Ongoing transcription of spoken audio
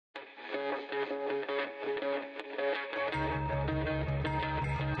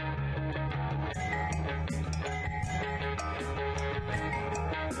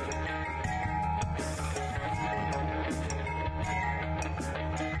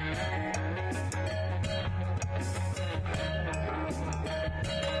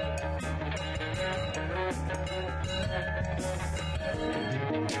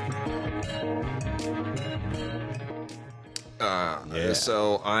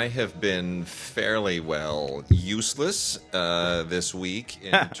So I have been fairly well useless this week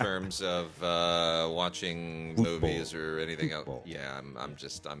in terms of watching movies or anything else. Yeah,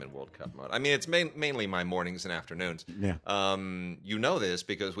 I'm in World Cup mode. I mean, it's mainly my mornings and afternoons. Yeah. You know this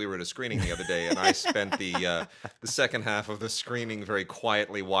because we were at a screening the other day, and I spent the second half of the screening very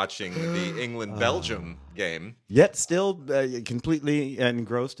quietly watching the England-Belgium game. Yet still completely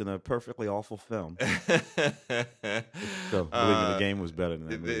engrossed in a perfectly awful film. So, believe me, the game was better than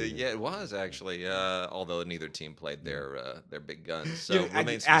that movie. Yeah, it was actually. Although neither team played their big guns, so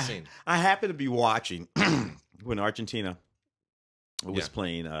remains to be seen. I happened to be watching when Argentina was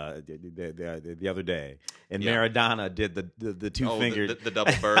playing the other day, and Maradona did the two fingers, the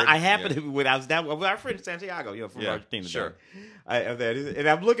double bird. I happened to when I was down with our friend Santiago, from Argentina. Sure. And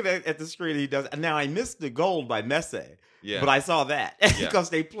I'm looking at the screen. He does. Now I missed the goal by Messi. Yeah. But I saw that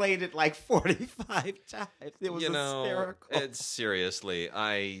because they played it like 45 times. It was hysterical. It's seriously,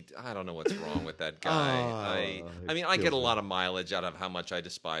 I don't know what's wrong with that guy. I mean, I get a lot of mileage out of how much I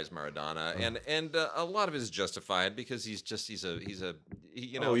despise Maradona, and a lot of it is justified because he's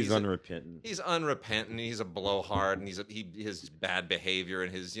unrepentant. He's unrepentant. He's a blowhard, and his bad behavior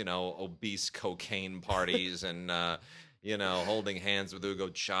and his obese cocaine parties and. Holding hands with Hugo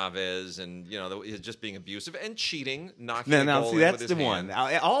Chavez and, he's just being abusive and cheating, knocking a goal in with his hand. One.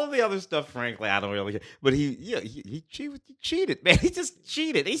 All of the other stuff, frankly, I don't really care. But he cheated, man. He just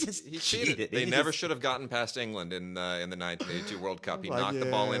cheated. He cheated. They never should have gotten past England in the 1982 World Cup. He knocked the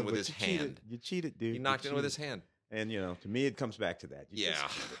ball in with his hand. You cheated, dude. He knocked it in with his hand. And, to me, it comes back to that.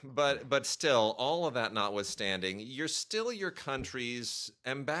 But still, all of that notwithstanding, you're still your country's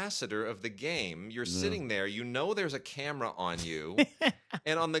ambassador of the game. You're sitting there. There's a camera on you.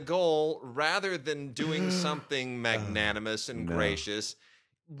 And on the goal, rather than doing something magnanimous and gracious,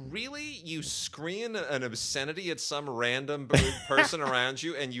 really, you scream an obscenity at some random person around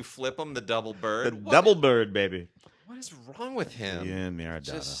you and you flip them the double bird? Double bird, baby. What is wrong with him? Yeah, Maradona.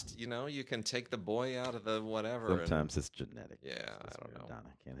 Just, you can take the boy out of the whatever. Sometimes it's genetic. Yeah, I don't know.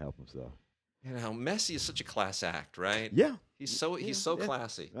 Maradona can't help himself. Messi is such a class act, right? Yeah. He's so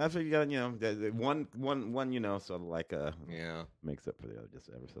classy. I think you got, one, sort of like makes up for the other just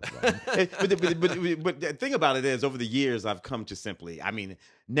ever so slightly. but the thing about it is, over the years, I've come to simply,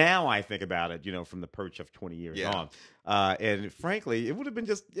 now I think about it, from the perch of 20 years on. And frankly, it would have been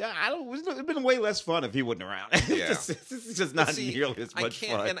it would have been way less fun if he wasn't around. It's just not nearly as much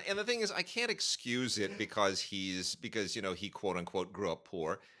fun. And the thing is, I can't excuse it because he quote unquote grew up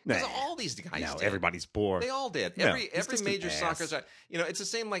poor. Because all these guys did. Everybody's poor. They all did. Every major soccer star. It's the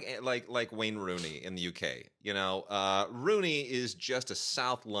same like Wayne Rooney in the UK. Rooney is just a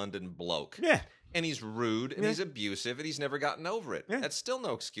South London bloke. Yeah. And he's rude and he's abusive and he's never gotten over it. Yeah. That's still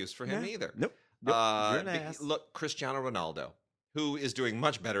no excuse for him either. Nope. You're an ass. Look, Cristiano Ronaldo, who is doing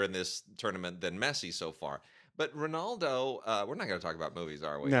much better in this tournament than Messi so far. But Ronaldo, we're not going to talk about movies,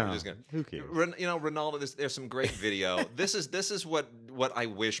 are we? No. We're just gonna, who cares? Ronaldo. There's some great video. This is what I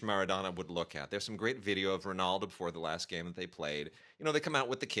wish Maradona would look at. There's some great video of Ronaldo before the last game that they played. They come out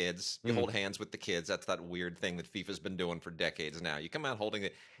with the kids. You hold hands with the kids. That's that weird thing that FIFA's been doing for decades now. You come out holding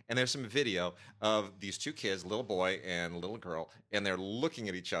it, and there's some video of these two kids, little boy and little girl, and they're looking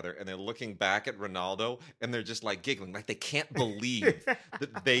at each other, and they're looking back at Ronaldo, and they're just like giggling, like they can't believe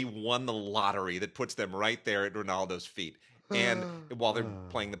that they won the lottery that puts them right there at Ronaldo's feet. And while they're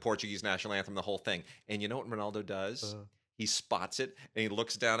playing the Portuguese national anthem, the whole thing. And you know what Ronaldo does? He spots it, and he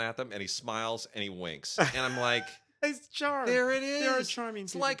looks down at them, and he smiles, and he winks. And I'm like... It's charming. There it is. They're charming.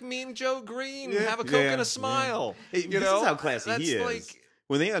 It's like me and Joe Green. Have a Coke and a smile. This is how classy he is.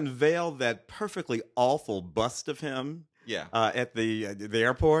 When they unveiled that perfectly awful bust of him at the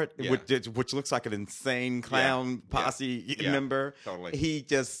airport, which looks like an insane clown posse member, totally. He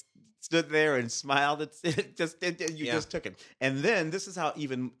just stood there and smiled. Just took it. And then this is how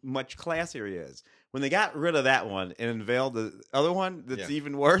even much classier he is. When they got rid of that one and unveiled the other one that's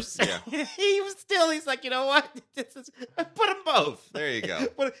even worse, he's like, you know what? Put them both. There you go.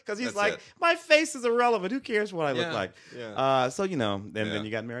 Because he's like, my face is irrelevant. Who cares what I look like? Yeah. Then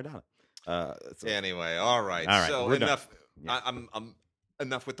you got Maradona. Anyway, all right. So enough. I'm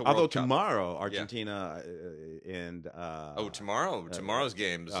enough with the World Cup. Although tomorrow, Argentina and... tomorrow's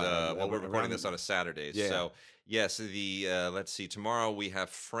games. We're recording this on a Saturday. Yeah. So, yes, let's see. Tomorrow we have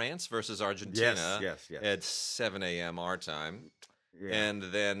France versus Argentina at 7 a.m. our time. Yeah. And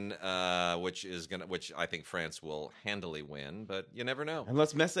then, which I think France will handily win, but you never know.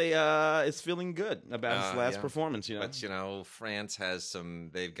 Unless Messi is feeling good about his last performance, But, France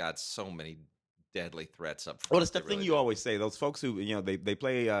they've got so many deadly threats up front. Well, it's the thing you always say. Those folks who they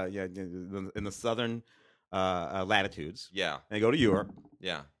play in the southern latitudes. Yeah. And they go to Europe.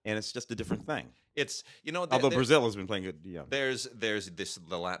 Yeah. And it's just a different thing. It's, although Brazil has been playing good. Yeah. There's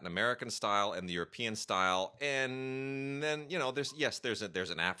the Latin American style and the European style, and then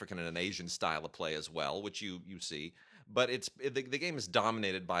there's an African and an Asian style of play as well, which you see. But the game is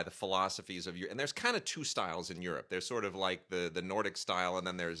dominated by the philosophies of Europe, and there's kind of two styles in Europe. There's sort of like the Nordic style, and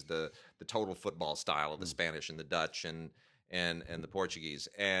then there's the total football style of the Spanish and the Dutch and the Portuguese,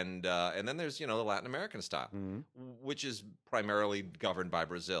 and then there's the Latin American style, which is primarily governed by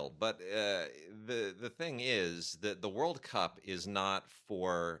Brazil. But the thing is that the World Cup is not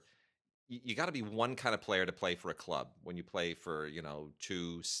for you got to be one kind of player to play for a club when you play for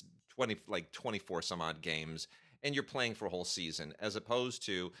 24 some odd games. And you're playing for a whole season, as opposed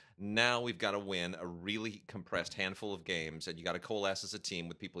to now we've got to win a really compressed handful of games, and you got to coalesce as a team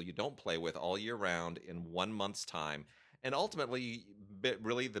with people you don't play with all year round in 1 month's time. And ultimately,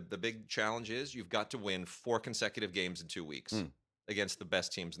 really, the big challenge is you've got to win 4 consecutive games in 2 weeks against the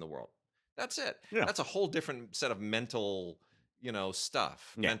best teams in the world. That's it. Yeah. That's a whole different set of mental,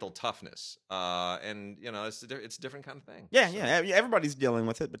 stuff, mental toughness. And it's a different kind of thing. Yeah, so. Everybody's dealing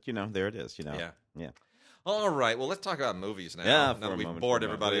with it, but there it is. Yeah. All right. Well, let's talk about movies now. Yeah, now that we've bored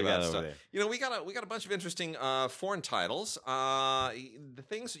everybody about stuff. We got a bunch of interesting foreign titles. The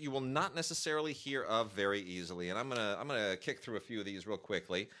things you will not necessarily hear of very easily, and I'm gonna kick through a few of these real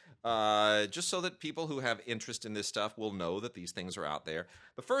quickly, just so that people who have interest in this stuff will know that these things are out there.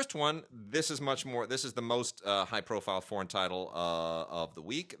 The first one, this is the most high-profile foreign title of the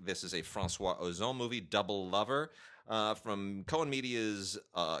week. This is a Francois Ozon movie, Double Lover. From Cohen Media's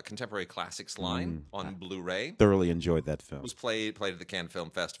Contemporary Classics line on Blu-ray. Thoroughly enjoyed that film. It was played at the Cannes Film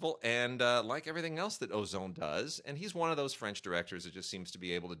Festival, and like everything else that Ozon does, and he's one of those French directors that just seems to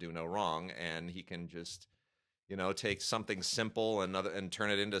be able to do no wrong, and he can just take something simple and turn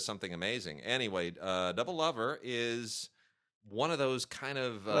it into something amazing. Anyway, Double Lover is one of those kind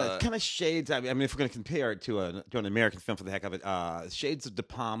of shades. I mean, if we're going to compare it to an American film for the heck of it, shades of De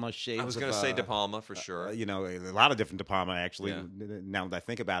Palma. I was going to say De Palma for sure. A lot of different De Palma actually. Yeah. Now that I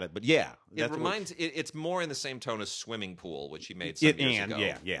think about it, but yeah, it's more in the same tone as Swimming Pool, which he made some years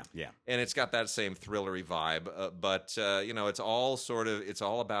ago. Yeah. And it's got that same thrillery vibe, but it's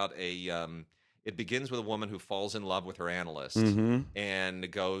all about a. It begins with a woman who falls in love with her analyst,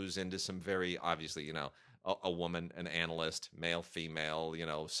 and goes into some very obviously a woman, an analyst, male, female,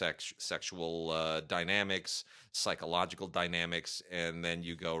 sexual dynamics, psychological dynamics, and then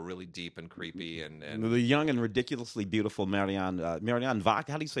you go really deep and creepy and the young and ridiculously beautiful Marianne Vach.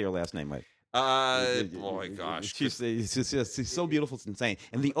 How do you say her last name, Mike? Boy, gosh, she's so beautiful, it's insane.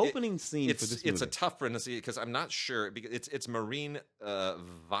 And the opening scene for this movie, it's a tough pronunciation because I'm not sure because it's Marine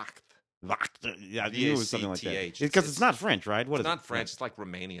Vacht. Yeah, you knew something like that. Because it's not French, right? It's not French. It's like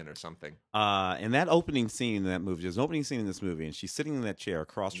Romanian or something. And that opening scene in that movie, there's an opening scene in this movie, and she's sitting in that chair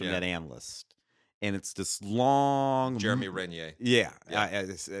across from that analyst. And it's this long... Jeremy Renier. Yeah.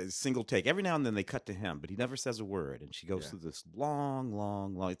 A single take. Every now and then they cut to him, but he never says a word. And she goes through this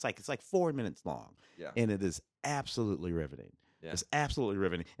long... It's like 4 minutes long. Yeah. And it is absolutely riveting. Yeah. It's absolutely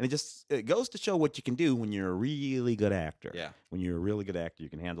riveting. And it goes to show what you can do when you're a really good actor. Yeah. When you're a really good actor, you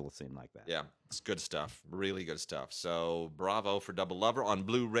can handle a scene like that. Yeah. It's good stuff. Really good stuff. So bravo for Double Lover on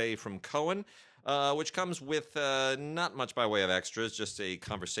Blu-ray from Cohen, which comes with not much by way of extras, just a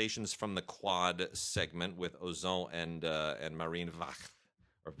Conversations from the Quad segment with Ozon and Marine Vach,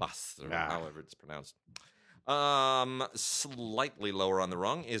 or Vas, or however it's pronounced. Slightly lower on the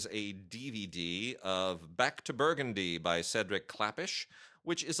rung is a DVD of Back to Burgundy by Cedric Klapisch,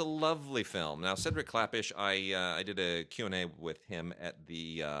 which is a lovely film. Now, Cedric Klapisch, I did a Q&A with him at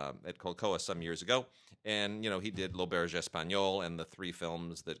Colcoa some years ago, and he did L'Auberge Espagnole and the 3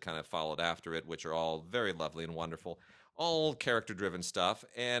 films that kind of followed after it, which are all very lovely and wonderful, all character-driven stuff.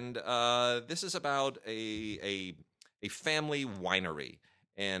 And this is about a family winery.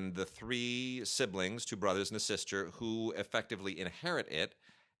 And the 3 siblings, 2 brothers and a sister, who effectively inherit it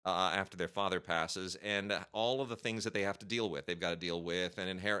after their father passes, and all of the things that they have to deal with. They've got to deal with an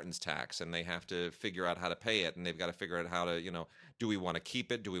inheritance tax, and they have to figure out how to pay it, and they've got to figure out how to, do we want to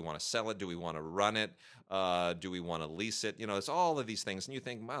keep it? Do we want to sell it? Do we want to run it? Do we want to lease it? It's all of these things, and you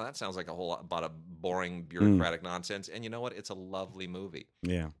think, wow, that sounds like a whole lot of boring bureaucratic nonsense. And you know what? It's a lovely movie.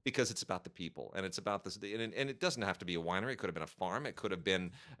 Yeah, because it's about the people, and it's about this, and it doesn't have to be a winery. It could have been a farm. It could have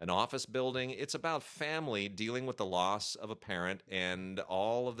been an office building. It's about family dealing with the loss of a parent and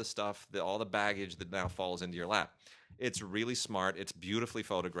all of the stuff, all the baggage that now falls into your lap. It's really smart. It's beautifully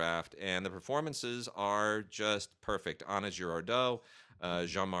photographed, and the performances are just perfect. Anna Girardot,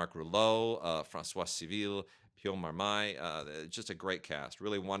 Jean-Marc Rouleau, François Civil, Pio Marmaille, just a great cast.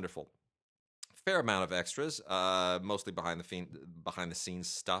 Really wonderful. fair amount of extras, mostly behind the scenes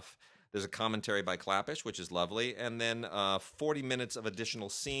stuff. There's a commentary by Clappish, which is lovely, and then 40 minutes of additional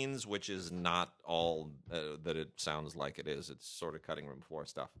scenes, which is not all that it sounds like it is. It's sort of cutting room floor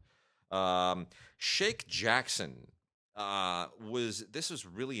stuff. Shake Jackson was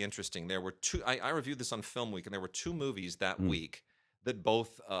really interesting. There were two. I reviewed this on Film Week, and there were two movies that week that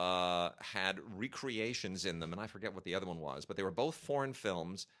both had recreations in them, and I forget what the other one was, but they were both foreign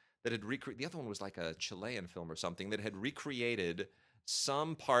films that had the other one was like a Chilean film or something that had recreated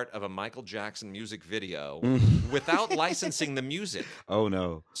some part of a Michael Jackson music video without licensing the music. Oh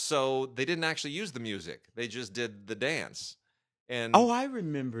no. So they didn't actually use the music. They just did the dance. And I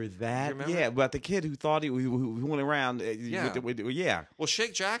remember that. Remember? Yeah, but the kid who thought who went around. Yeah. Well,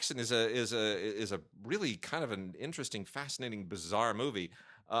 Shake Jackson is a really kind of an interesting, fascinating, bizarre movie.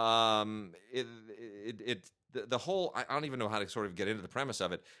 The whole, I don't even know how to sort of get into the premise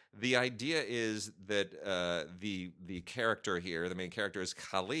of it. The idea is that the character here, the main character, is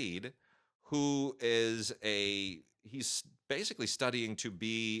Khalid, who is he's basically studying to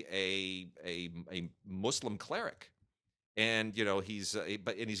be a Muslim cleric. And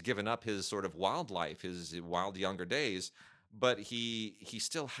he's given up his sort of wild life, his wild younger days, but he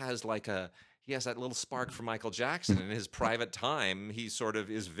still has he has that little spark for Michael Jackson. In his private time, he sort of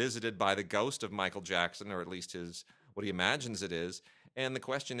is visited by the ghost of Michael Jackson, or at least what he imagines it is. And the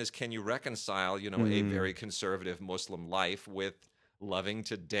question is, can you reconcile, a very conservative Muslim life with loving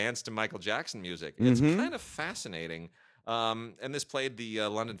to dance to Michael Jackson music? It's kind of fascinating. And this played the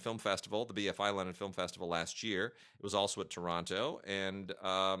London Film Festival, the BFI London Film Festival last year. It was also at Toronto, and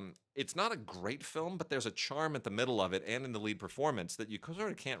it's not a great film, but there's a charm at the middle of it and in the lead performance that you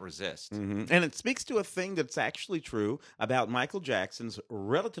sort of can't resist. And it speaks to a thing that's actually true about Michael Jackson's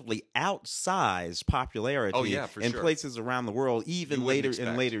relatively outsized popularity in places around the world, even later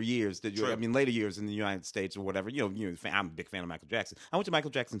years. Later years in the United States or whatever. I'm a big fan of Michael Jackson. I went to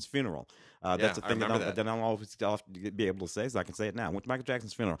Michael Jackson's funeral. That's the thing that I'll always be able to say, so I can say it now. I went to Michael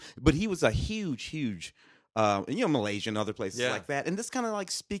Jackson's funeral. But he was a huge Malaysia and other places like that, and this kind of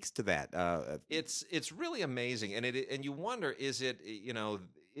speaks to that. It's really amazing, and you wonder, is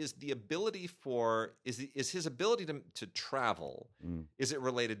the ability is his ability to travel? Is it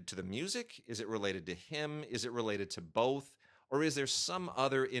related to the music? Is it related to him? Is it related to both? Or is there some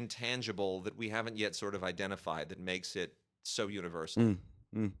other intangible that we haven't yet sort of identified that makes it so universal?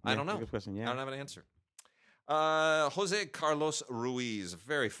 I don't know. Good question. Yeah. I don't have an answer. Jose Carlos Ruiz,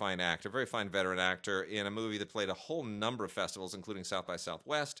 very fine actor, very fine veteran actor in a movie that played a whole number of festivals, including South by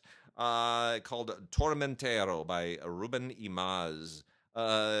Southwest, called Tormentero by Ruben Imaz.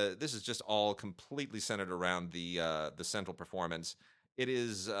 This is just all completely centered around the central performance. It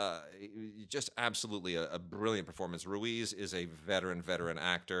is just absolutely a brilliant performance. Ruiz is a veteran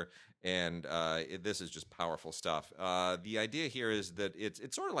actor, and this is just powerful stuff. The idea here is that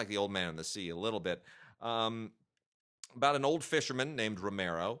it's sort of like The Old Man and the Sea a little bit. About an old fisherman named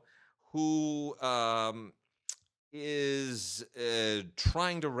Romero who is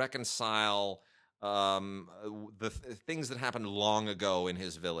trying to reconcile the things that happened long ago in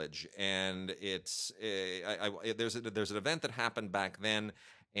his village, and there's an event that happened back then,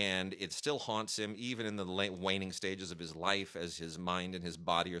 and it still haunts him even in the waning stages of his life as his mind and his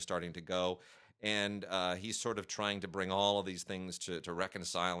body are starting to go. And he's sort of trying to bring all of these things to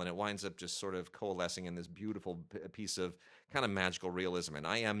reconcile, and it winds up just sort of coalescing in this beautiful piece of kind of magical realism. And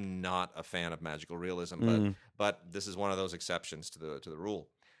I am not a fan of magical realism, but this is one of those exceptions to the rule.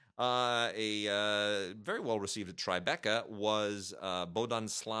 A very well received at Tribeca was Bohdan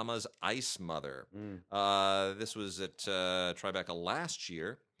Slama's Ice Mother. This was at Tribeca last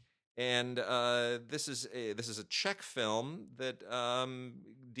year. And this is a Czech film that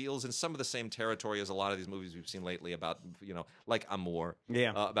deals in some of the same territory as a lot of these movies we've seen lately about, like Amour,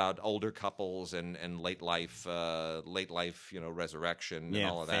 about older couples and late life, resurrection, and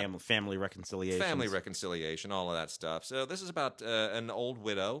all of that. Family reconciliation, all of that stuff. So this is about an old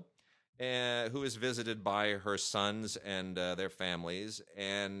widow who is visited by her sons and their families,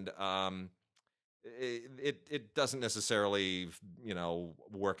 and it doesn't necessarily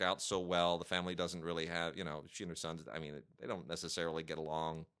work out so well. The family doesn't really have she and her sons, they don't necessarily get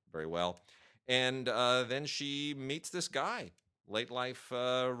along very well, and then she meets this guy, late life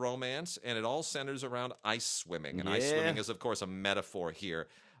romance, and it all centers around ice swimming. And ice swimming is of course a metaphor here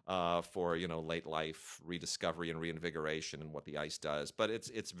for late life rediscovery and reinvigoration and what the ice does. But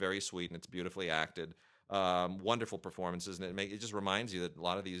it's very sweet and it's beautifully acted. Wonderful performances, and it just reminds you that a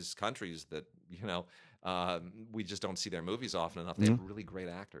lot of these countries that we just don't see their movies often enough. They have really great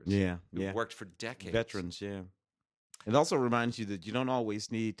actors. Yeah, who've worked for decades. Veterans, yeah. It also reminds you that you don't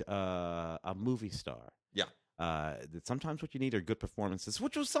always need a movie star. Yeah. That sometimes what you need are good performances,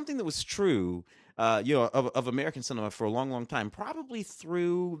 which was something that was true, of American cinema for a long, long time, probably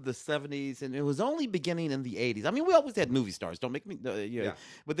through the '70s, and it was only beginning in the '80s. I mean, we always had movie stars. Don't make me, Yeah.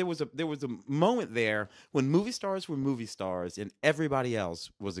 but there was a moment there when movie stars were movie stars, and everybody else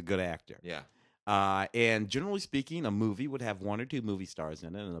was a good actor. Yeah. And generally speaking, a movie would have one or two movie stars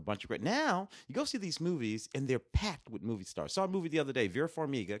in it and a bunch of great. Now, you go see these movies and they're packed with movie stars. Saw a movie the other day, Vera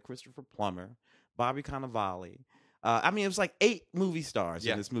Farmiga, Christopher Plummer, Bobby Cannavale. I mean, it was like 8 movie stars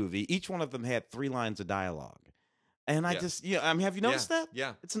in this movie. Each one of them had 3 lines of dialogue. And I just, I mean, have you noticed that?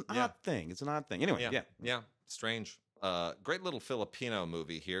 Yeah. It's an odd thing. It's an odd thing. Anyway, Yeah. Strange. Great little Filipino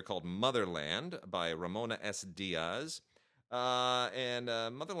movie here called Motherland by Ramona S. Diaz. And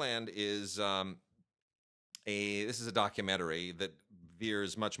Motherland is this is a documentary that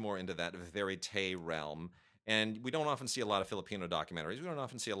veers much more into that verite realm. And we don't often see a lot of Filipino documentaries. We don't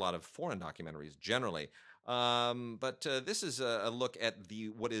often see a lot of foreign documentaries generally. But this is a look at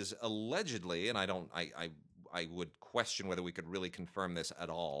what is allegedly, and I would question whether we could really confirm this at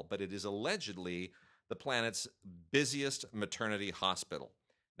all, but it is allegedly the planet's busiest maternity hospital.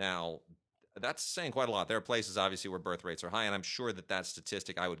 Now, that's saying quite a lot. There are places, obviously, where birth rates are high, and I'm sure that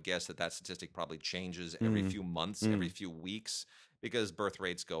statistic, I would guess that statistic probably changes every few months, every few weeks, because birth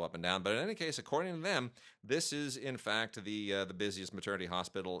rates go up and down. But in any case, according to them, this is, in fact, the busiest maternity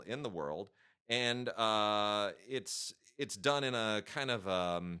hospital in the world, and it's done in a kind of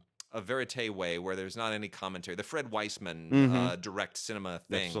a verite way where there's not any commentary. The Fred Weissman direct cinema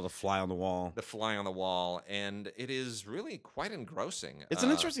thing. That's sort of fly on the wall. The fly on the wall. And it is really quite engrossing. It's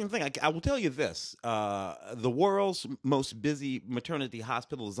an interesting thing. I will tell you this. The world's most busy maternity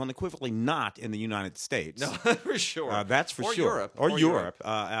hospital is unequivocally not in the United States. No, for sure. That's for or sure. Europe. Or Europe.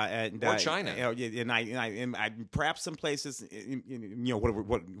 Or China. And perhaps some places,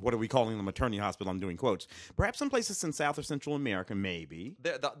 what are we calling the maternity hospital? I'm doing quotes. Perhaps some places in South or Central America, maybe.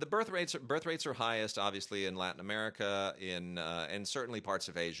 The birth rates are highest, obviously, in Latin America, and certainly parts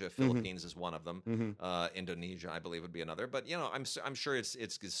of Asia. Philippines is one of them. Indonesia, I believe, would be another. But I'm sure it's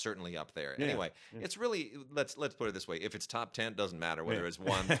certainly up there. Yeah. Anyway, it's really let's put it this way: if it's top 10, it doesn't matter whether it's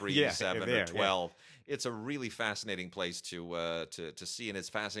 1, 3, 7, or 12. It's a really fascinating place to see, and it's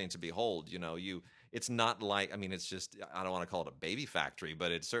fascinating to behold. It's not like, I mean, it's just, I don't want to call it a baby factory,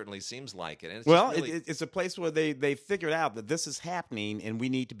 but it certainly seems like it. And it's a place where they figured out that this is happening, and we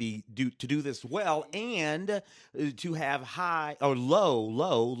need to do this well, and to have high or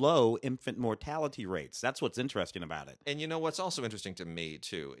low infant mortality rates. That's what's interesting about it. And what's also interesting to me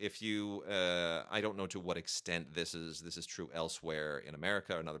too, if you, I don't know to what extent this is true elsewhere in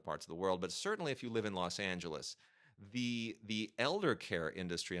America or in other parts of the world, but certainly if you live in Los Angeles, the elder care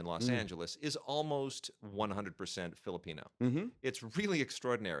industry in Los Angeles is almost 100% Filipino. It's really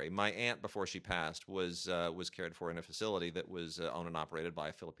extraordinary. My aunt, before she passed, was cared for in a facility that was owned and operated by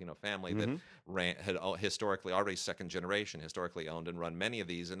a Filipino family that had historically, already second generation, historically owned and run many of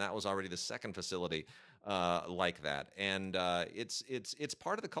these, and that was already the second facility like that. And it's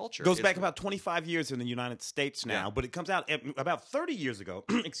part of the culture. Goes back about 25 years in the United States now, Yeah. but it comes out about 30 years ago.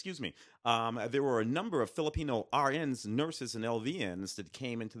 Excuse me. There were a number of Filipino RNs, nurses, and LVNs that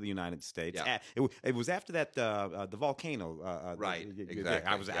came into the United States. Yeah. It was after that the volcano. Right,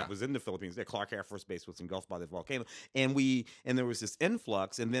 exactly, I was in the Philippines. There, Clark Air Force Base was engulfed by the volcano, and there was this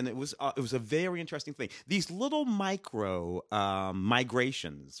influx, and then it was a very interesting thing. These little micro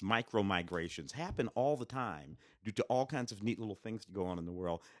migrations happen all the time due to all kinds of neat little things that go on in the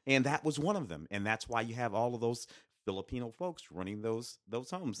world, and that was one of them. And that's why you have all of those Filipino folks running those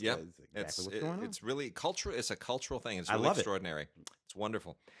homes. Yeah, Exactly what's going on. It's really culture. It's a cultural thing. It's I really love it. extraordinary. It's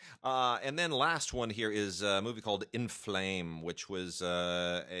wonderful. And then last one here is a movie called In Flame, which was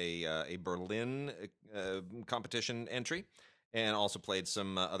a Berlin competition entry, and also played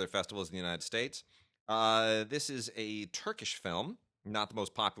some other festivals in the United States. This is a Turkish film. Not the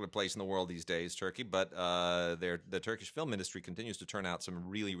most popular place in the world these days, Turkey, but the Turkish film industry continues to turn out some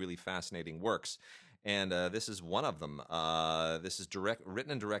really, really fascinating works. And this is one of them. This is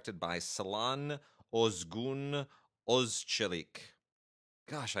written and directed by Salan Ozgun Özçelik.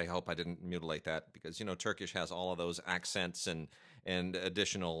 Gosh, I hope I didn't mutilate that, because Turkish has all of those accents and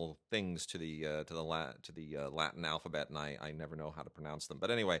additional things to the Latin alphabet, and I never know how to pronounce them. But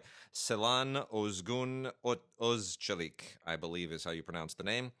anyway, Salan Ozgun Özçelik, I believe is how you pronounce the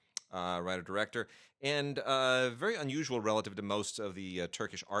name. Writer director, and very unusual relative to most of the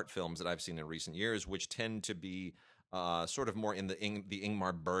Turkish art films that I've seen in recent years, which tend to be sort of more in the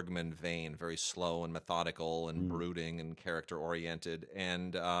Ingmar Bergman vein, very slow and methodical and brooding and character oriented.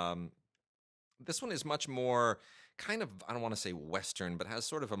 And this one is much more kind of, I don't want to say Western, but has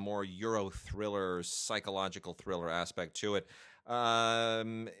sort of a more Euro thriller, psychological thriller aspect to it.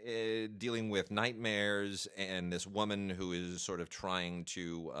 Dealing with nightmares and this woman who is sort of trying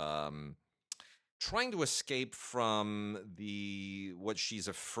to escape from what she's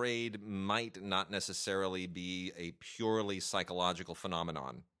afraid might not necessarily be a purely psychological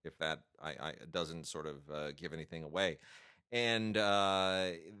phenomenon, if that I doesn't sort of give anything away. And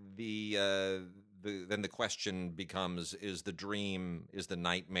then the question becomes: is the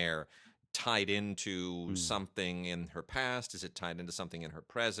nightmare tied into something in her past? Is it tied into something in her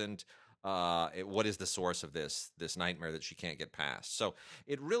present? What is the source of this nightmare that she can't get past? So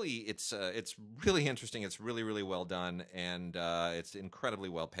it's really interesting. It's really, really well done, and it's incredibly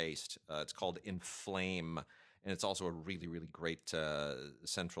well paced. It's called Inflame, and it's also a really, really great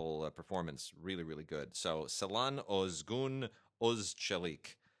central performance. Really, really good. So Selan Ozgun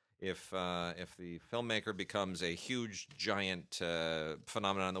Özçelik. If the filmmaker becomes a huge, giant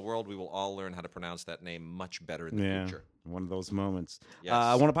phenomenon in the world, we will all learn how to pronounce that name much better in the future. One of those moments. Yes.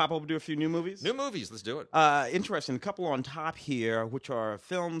 I want to pop over and do a few new movies. New movies, let's do it. Interesting. A couple on top here, which are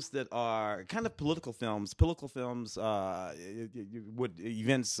films that are kind of political films. Political films with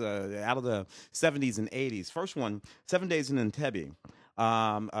events out of the 70s and 80s. First one, 7 Days in Entebbe.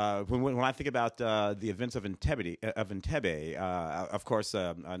 When I think about the events of Entebbe, of course,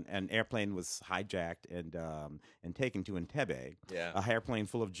 an airplane was hijacked and taken to Entebbe. Yeah. A airplane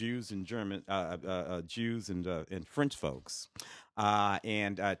full of Jews and Jews and French folks.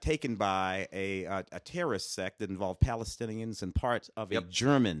 And taken by a terrorist sect that involved Palestinians and part of a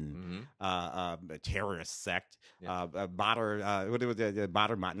German terrorist sect. Baader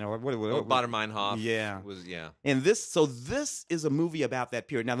Meinhof. Yeah. And this is a movie about that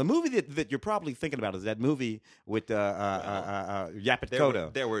period. Now, the movie that you're probably thinking about is that movie with Yaphet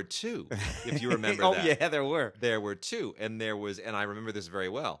Kotto. There were two, if you remember Oh, that. yeah, there were. There were two, and I remember this very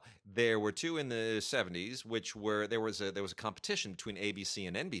well. There were two in the 70s, there was a competition between ABC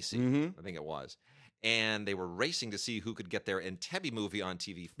and NBC, I think it was. And they were racing to see who could get their Entebbe movie on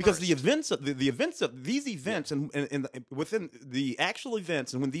TV first. Because the events of these events and within the actual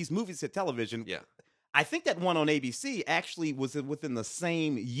events and when these movies hit television, I think that one on ABC actually was within the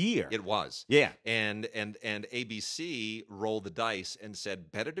same year. It was. Yeah. And ABC rolled the dice and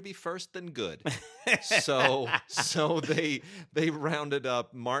said, better to be first than good. so they rounded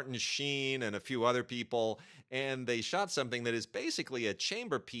up Martin Sheen and a few other people, and they shot something that is basically a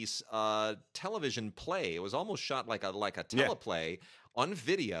chamber piece television play. It was almost shot like a teleplay on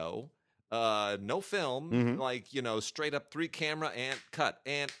video. No film, straight up 3 camera and cut,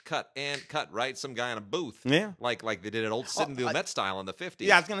 right? Some guy in a booth. Yeah. Like they did at old Sidney Lumet style in the 50s.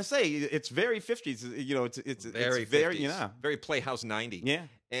 Yeah, I was going to say, it's very 50s. It's very 50s. Very Playhouse 90. Yeah.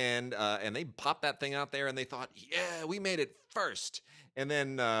 And they popped that thing out there and they thought, yeah, we made it first. And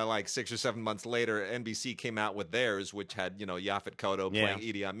then, 6 or 7 months later, NBC came out with theirs, which had Yaphet Kotto playing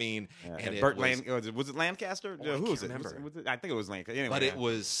Idi Amin, and Burt was it Lancaster? Oh, who was it? I think it was Lancaster. Anyway, but it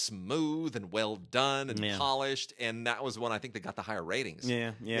was smooth and well done and polished, and that was one I think that got the higher ratings.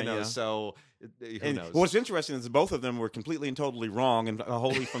 So who knows? What's interesting is both of them were completely and totally wrong, and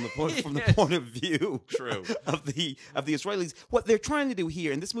wholly from the point of view of the Israelis. What they're trying to do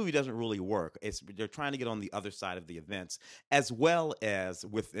here, and this movie doesn't really work, they're trying to get on the other side of the events, as well as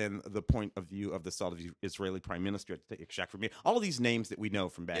within the point of view of the sort of Israeli Prime Minister, Yitzhak Rabin, all of these names that we know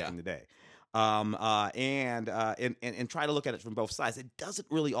from back in the day. And try to look at it from both sides. It doesn't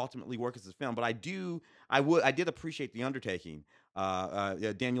really ultimately work as a film, but I did appreciate the undertaking.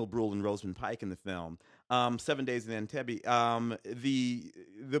 Daniel Bruhl and Rosamund Pike in the film. 7 Days in Entebbe.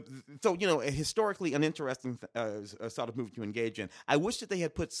 Historically an interesting sort of movie to engage in. I wish that they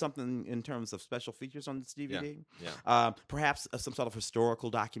had put something in terms of special features on this DVD. Perhaps some sort of historical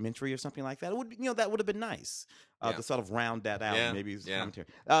documentary or something like that. It would that would have been nice. To sort of round that out, maybe as commentary.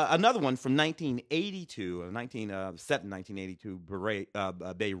 Another one from 1982, set in 1982,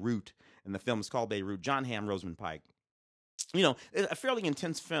 Beirut, and the film is called Beirut. John Hamm, Rosamund Pike. A fairly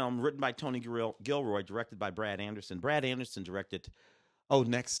intense film written by Tony Gilroy, directed by Brad Anderson. Brad Anderson directed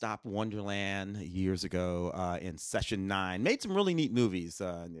Next Stop Wonderland years ago in Session 9. Made some really neat movies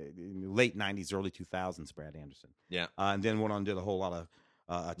in the late 90s, early 2000s, Brad Anderson. Yeah. And then went on and did a whole lot of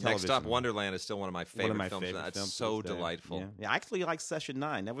television. Next Stop Wonderland is still one of my favorite films. It's so today. Delightful. Yeah, I actually like Session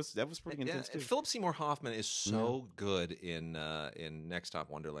 9. That was pretty intense too. Philip Seymour Hoffman is so good in Next Stop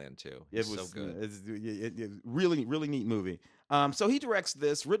Wonderland too. It was so good. It's really, really neat movie. So he directs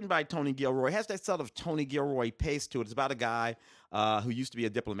this, written by Tony Gilroy. It has that sort of Tony Gilroy pace to it. It's about a guy who used to be a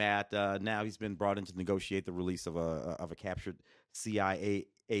diplomat. Now he's been brought in to negotiate the release of a captured CIA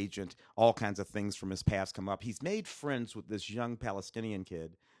agent. All kinds of things from his past come up. He's made friends with this young Palestinian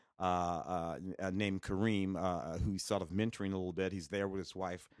kid named Kareem, who's sort of mentoring a little bit. He's there with his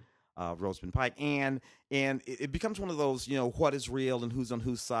wife, Rosamund Pike, and it becomes one of those, what is real and who's on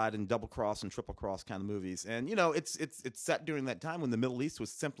whose side, and double cross and triple cross kind of movies. And it's set during that time when the Middle East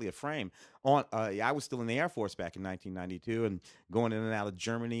was simply a frame. I was still in the Air Force back in 1992, and going in and out of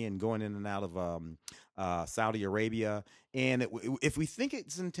Germany and going in and out of Saudi Arabia. And if we think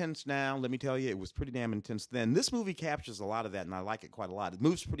it's intense now, let me tell you, it was pretty damn intense then. This movie captures a lot of that, and I like it quite a lot. It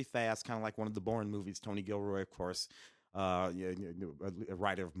moves pretty fast, kind of like one of the Bourne movies. Tony Gilroy, of course, a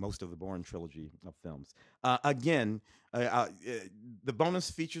writer of most of the Bourne trilogy of films. Again, the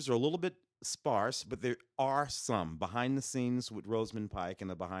bonus features are a little bit sparse, but there are some behind the scenes with Rosamund Pike and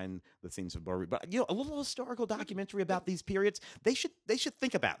the behind the scenes of Burry. But a little historical documentary about these periods. They should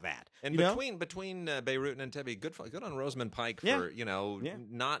think about that. And between Beirut and Entebbe, good on Rosamund Pike for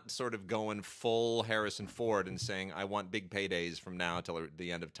not sort of going full Harrison Ford and saying I want big paydays from now till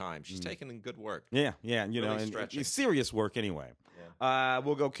the end of time. She's taking in good work. Yeah, and serious work anyway.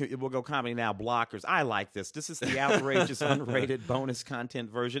 We'll go comedy now. Blockers. I like this. This is the outrageous, unrated bonus content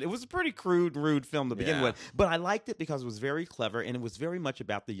version. It was a pretty crude, rude film to begin with, but I liked it because it was very clever and it was very much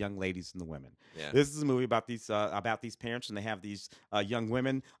about the young ladies and the women. Yeah. This is a movie about these parents, and they have these young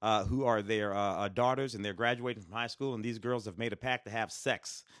women who are their daughters, and they're graduating from high school, and these girls have made a pact to have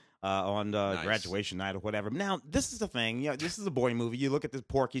sex on graduation night or whatever. Now, this is the thing. This is a boy movie. You look at this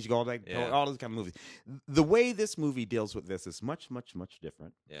Porky's, all those kind of movies. The way this movie deals with this is much, much, much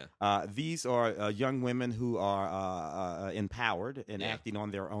different. Yeah. These are young women who are empowered and acting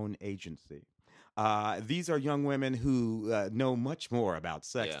on their own agency. These are young women who know much more about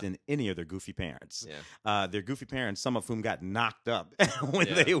sex than any of their goofy parents. Yeah. Their goofy parents, some of whom got knocked up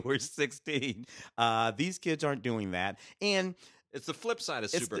when they were 16. These kids aren't doing that. And it's the flip side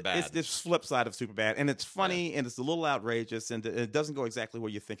of Superbad. It's the flip side of Superbad, and it's funny, and it's a little outrageous, and it doesn't go exactly where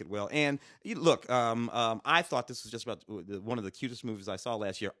you think it will. And look, I thought this was just about one of the cutest movies I saw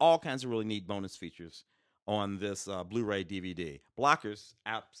last year. All kinds of really neat bonus features on this Blu-ray DVD. Blockers,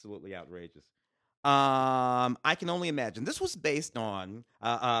 absolutely outrageous. I can only imagine. This was based on.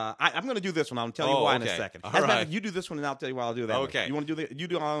 I'm going to do this one. I'll tell you why in a second. All right. You do this one, and I'll tell you why I'll do that. Okay. One. You want to do the? You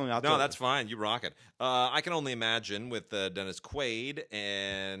do all. I'll no, that's fine. You rock it. I can only imagine with Dennis Quaid,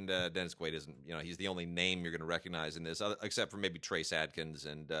 and Dennis Quaid isn't. He's the only name you're going to recognize in this, except for maybe Trace Adkins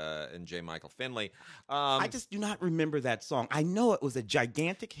and J. Michael Finley. I just do not remember that song. I know it was a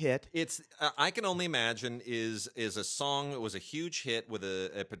gigantic hit. It's. I can only imagine is a song that was a huge hit with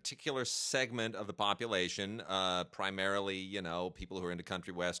a particular segment of the population, primarily people who are into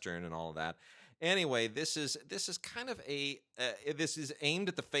country western and all of that. Anyway, this is kind of this is aimed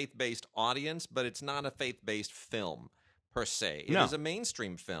at the faith-based audience, but it's not a faith-based film per se. It is a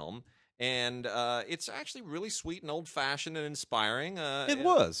mainstream film. And it's actually really sweet and old-fashioned and inspiring. It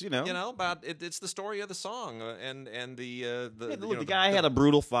was, about it's the story of the song and the guy had a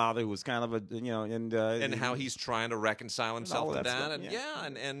brutal father who was kind of and how he's trying to reconcile himself with that,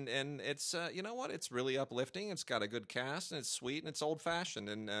 and it's it's really uplifting. It's got a good cast, and it's sweet, and it's old-fashioned,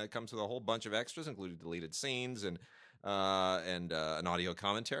 and comes with a whole bunch of extras, including deleted scenes and an audio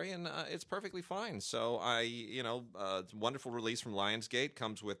commentary, and it's perfectly fine. So it's a wonderful release from Lionsgate.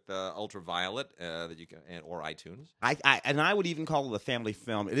 Comes with Ultraviolet that you can, or iTunes. I would even call it a family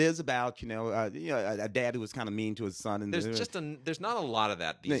film. It is about a dad who was kind of mean to his son, and there's not a lot of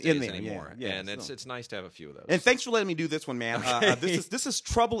that these days anymore. And it's nice to have a few of those. And thanks for letting me do this one, man. Okay. This is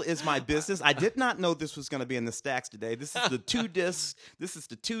Trouble Is My Business. I did not know this was going to be in the stacks today. This is the 2-disc. This is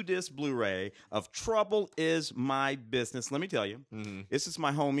the 2-disc Blu-ray of Trouble Is My Business. Let me tell you, this is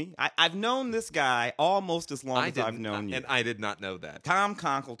my homie. I've known this guy almost as long as I've known you. And I did not know that. Tom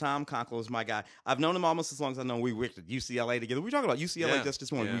Conkle. Tom Conkle is my guy. I've known him almost as long as I know. We worked at UCLA together. We were talking about UCLA just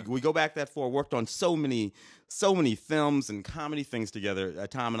this morning. Yeah. We go back that far. Worked on so many films and comedy things together,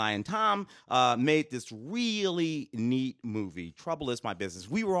 Tom and I. And Tom made this really neat movie, Trouble Is My Business.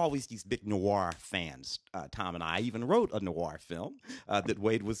 We were always these big noir fans, Tom and I. Even wrote a noir film that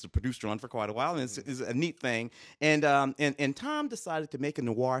Wade was the producer on for quite a while, and it's a neat thing. And Tom decided to make a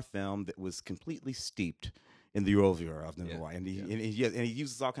noir film that was completely steeped in the oeuvre of the noir, and he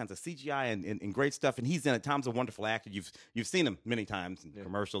uses all kinds of CGI and great stuff, and he's in it. Tom's a wonderful actor. You've seen him many times in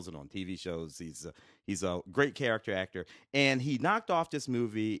commercials and on TV shows. He's a great character actor, and he knocked off this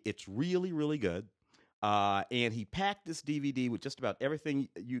movie. It's really, really good. And he packed this DVD with just about everything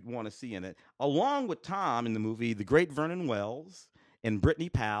you'd want to see in it, along with Tom in the movie, the great Vernon Wells, and Brittany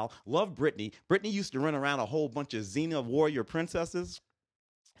Powell. Love Brittany. Brittany used to run around a whole bunch of Xena warrior princesses.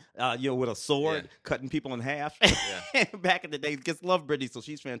 With a sword, cutting people in half. Back in the day, just love Brittany, so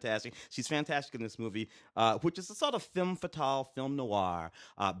she's fantastic. She's fantastic in this movie, which is a sort of femme fatale, film noir,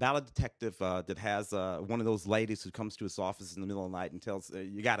 ballad detective that has one of those ladies who comes to his office in the middle of the night and tells,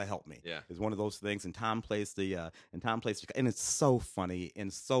 "You got to help me." Yeah, it's one of those things. And Tom plays and it's so funny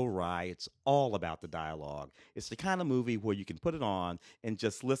and so wry. It's all about the dialogue. It's the kind of movie where you can put it on and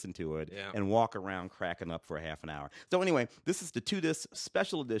just listen to it and walk around cracking up for a half an hour. So anyway, this is the 2-disc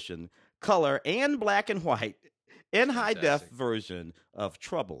special edition, color and black and white, in high def version of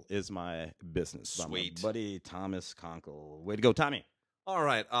Trouble Is My Business. Sweet. By my buddy Thomas Conkle. Way to go, Tommy. All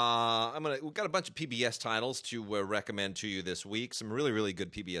right, we've got a bunch of PBS titles to recommend to you this week. Some really, really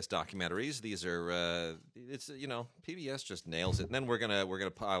good PBS documentaries. These are, PBS just nails it. And then we're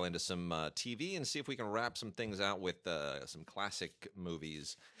gonna pile into some TV and see if we can wrap some things out with some classic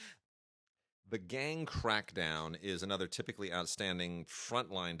movies. The Gang Crackdown is another typically outstanding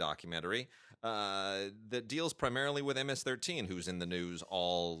Frontline documentary that deals primarily with MS-13, who's in the news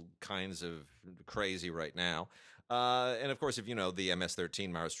all kinds of crazy right now. And of course, if you know, the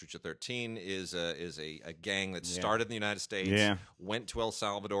MS-13, Marustrucha 13, is a gang that started in the United States, went to El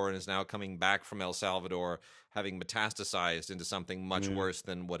Salvador, and is now coming back from El Salvador, having metastasized into something much worse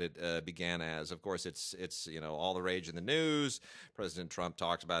than what it began as. Of course, it's all the rage in the news. President Trump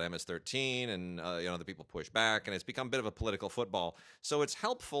talked about MS-13, and the people push back, and it's become a bit of a political football. So it's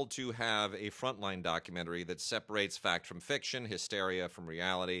helpful to have a Frontline documentary that separates fact from fiction, hysteria from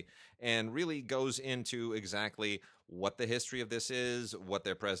reality, and really goes into exactly what the history of this is, what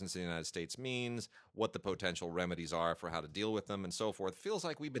their presence in the United States means, what the potential remedies are for how to deal with them, and so forth. Feels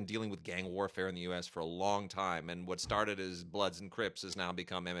like we've been dealing with gang warfare in the U.S. for a long time, and what started as Bloods and Crips has now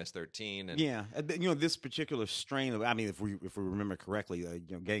become MS-13. And this particular strain of, if we remember correctly,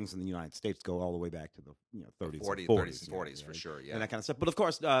 gangs in the United States go all the way back to the 30s, 30s and 40s for sure, and that kind of stuff. But of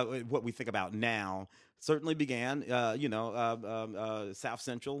course, what we think about now certainly began, South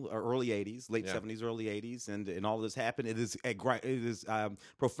Central, early 80s, late 70s, early 80s, and all this happened. It is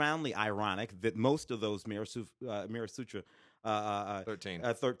profoundly ironic that most of those Marusutra 13,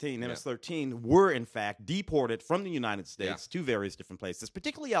 MS-13 were in fact deported from the United States to various different places,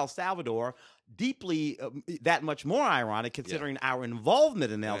 particularly El Salvador. Deeply, that much more ironic considering our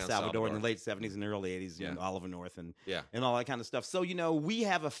involvement in El Salvador in the late 70s and early 80s, and Oliver North and all that kind of stuff. So we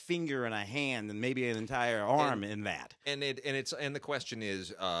have a finger and a hand and maybe an entire arm in that. And the question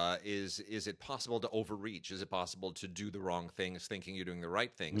is it possible to overreach? Is it possible to do the wrong things, thinking you're doing the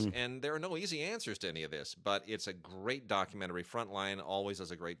right things? And there are no easy answers to any of this, but it's a great documentary. Frontline always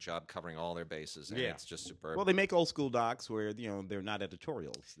does a great job covering all their bases, and it's just superb. Well, they make old school docs where they're not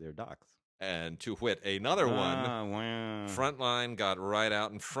editorials; they're docs. And to wit, another one, Frontline got right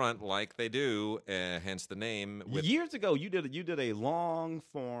out in front like they do, hence the name. Years ago, you did a long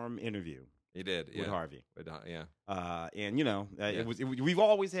form interview. He did, with Harvey. And we've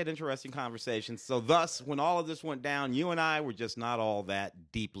always had interesting conversations. So thus, when all of this went down, you and I were just not all that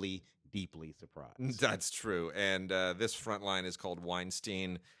deeply surprised. That's true. And this Frontline is called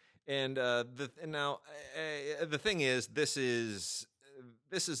Weinstein. And the thing is, this is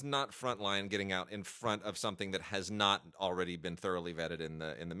not Frontline getting out in front of something that has not already been thoroughly vetted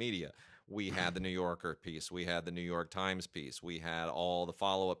in the media. We had the New Yorker piece. We had the New York Times piece. We had all the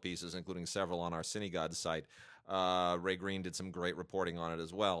follow-up pieces, including several on our CineGod site. Ray Green did some great reporting on it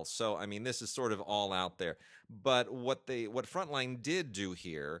as well. So, this is sort of all out there. But what Frontline did do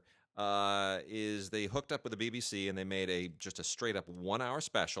here is they hooked up with the BBC and they made just a straight-up 1-hour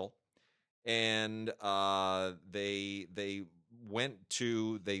special. And they went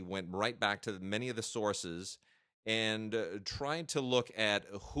right back to many of the sources and tried to look at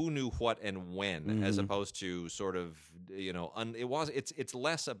who knew what and when, as opposed to sort of it's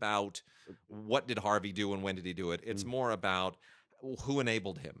less about what did Harvey do and when did he do it. It's more about who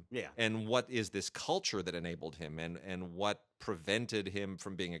enabled him, and what is this culture that enabled him, and what prevented him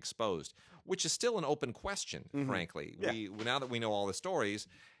from being exposed, which is still an open question, frankly. Now that we know all the stories,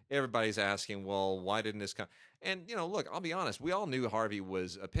 everybody's asking, well, why didn't this come? And, look, I'll be honest. We all knew Harvey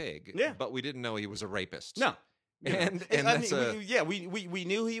was a pig, but we didn't know he was a rapist. No. And we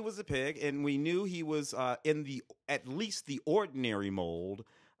knew he was a pig, and we knew he was in at least the ordinary mold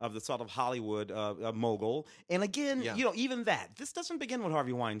of the sort of Hollywood mogul. And again, even that, this doesn't begin with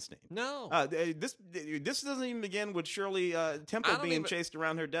Harvey Weinstein. No. This doesn't even begin with Shirley Temple being chased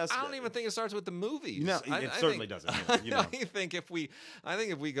around her desk. I don't even think it starts with the movies. No, it certainly doesn't. I think if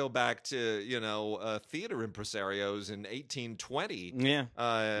we go back to theater impresarios in 1820, you're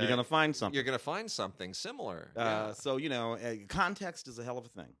gonna find something. You're gonna find something similar. So context is a hell of a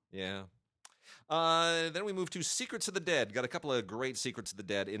thing. Yeah. Then we move to Secrets of the Dead. Got a couple of great Secrets of the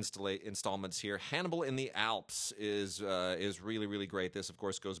Dead installments here. Hannibal in the Alps is really, really great. This, of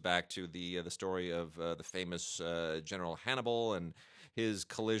course, goes back to the story of the famous General Hannibal and his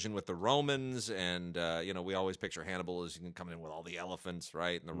collision with the Romans. And we always picture Hannibal as coming in with all the elephants,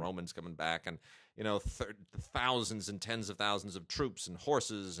 right? And the Romans coming back, and thousands and tens of thousands of troops and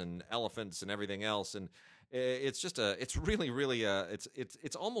horses and elephants and everything else. And it's really, really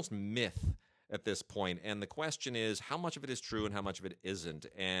it's almost myth at this point, and the question is how much of it is true and how much of it isn't.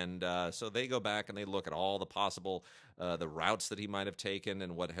 And so they go back and they look at all the possible the routes that he might have taken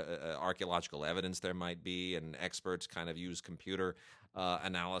and what archaeological evidence there might be, and experts kind of use computer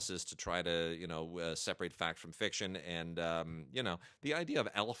analysis to try to separate fact from fiction. And the idea of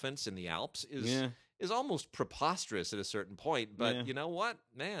elephants in the Alps is almost preposterous at a certain point, but you know what,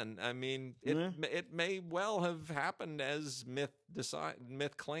 man? I mean, it may well have happened as myth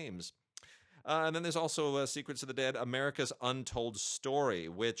claims. And then there's also Secrets of the Dead, America's Untold Story,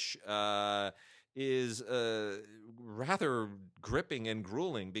 which is rather gripping and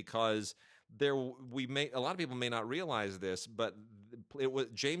grueling, because a lot of people may not realize this, but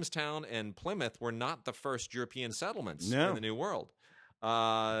Jamestown and Plymouth were not the first European settlements in the New World.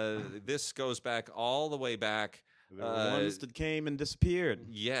 This goes back all the way back. The ones that came and disappeared.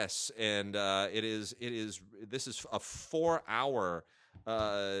 Yes, and this is a 4-hour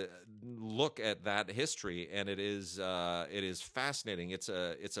look at that history, and it is fascinating.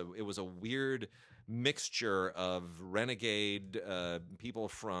 It was a weird mixture of renegade people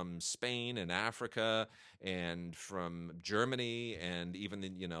from Spain and Africa and from Germany and even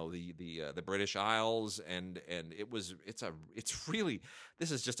the British Isles, and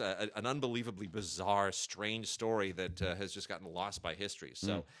this is just an unbelievably bizarre, strange story that has just gotten lost by history.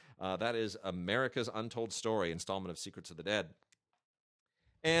 So that is America's Untold Story, installment of Secrets of the Dead.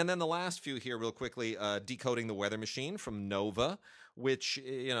 And then the last few here, real quickly, Decoding the Weather Machine from Nova, which,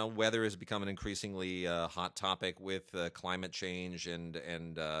 weather has become an increasingly hot topic with climate change and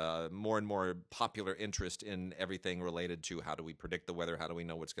more and more popular interest in everything related to how do we predict the weather, how do we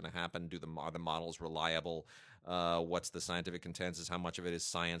know what's going to happen, are the models reliable, what's the scientific consensus, how much of it is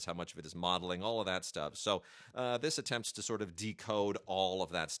science, how much of it is modeling, all of that stuff. So this attempts to sort of decode all of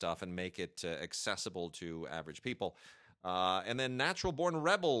that stuff and make it accessible to average people. And then Natural Born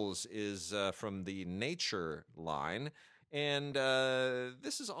Rebels is from the Nature line. And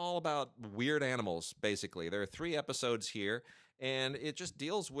this is all about weird animals, basically. There are 3 episodes here, and it just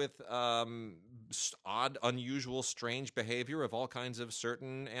deals with odd, unusual, strange behavior of all kinds of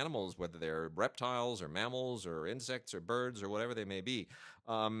certain animals, whether they're reptiles or mammals or insects or birds or whatever they may be.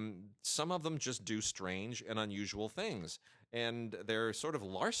 Some of them just do strange and unusual things. And they're sort of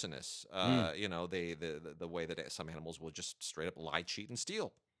larcenous, the way that some animals will just straight up lie, cheat, and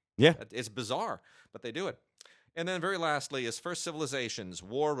steal. Yeah. It's bizarre, but they do it. And then very lastly is First Civilizations,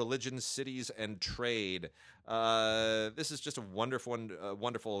 War, Religion, Cities, and Trade. This is just a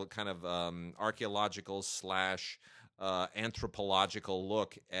wonderful kind of archaeological / anthropological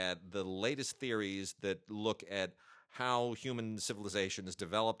look at the latest theories that look at how human civilizations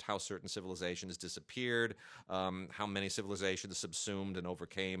developed, how certain civilizations disappeared, how many civilizations subsumed and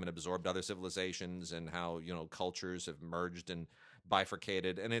overcame and absorbed other civilizations, and how cultures have merged and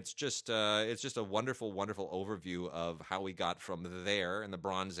bifurcated. And it's just a wonderful, wonderful overview of how we got from there in the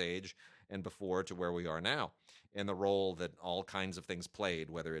Bronze Age and before to where we are now, and the role that all kinds of things played,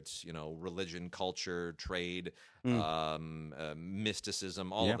 whether it's religion, culture, trade,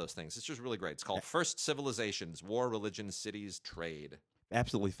 mysticism, all of those things. It's just really great. It's called First Civilizations: War, Religion, Cities, Trade.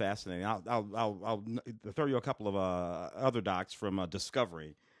 Absolutely fascinating. I'll throw you a couple of other docs from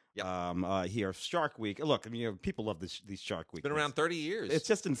Discovery. Here, Shark Week. Look, I mean, people love these Shark Week. It's been around 30 years. It's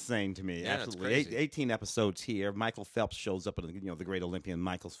just insane to me. Yeah, absolutely. it's crazy. 18 episodes here. Michael Phelps shows up in the great Olympian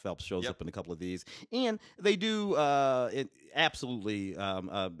Michael Phelps shows up in a couple of these, and they do absolutely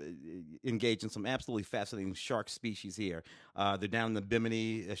engage in some absolutely fascinating shark species here. They're down in the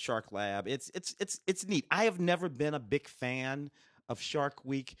Bimini Shark Lab. It's neat. I have never been a big fan of Shark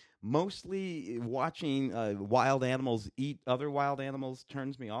Week. Mostly watching wild animals eat other wild animals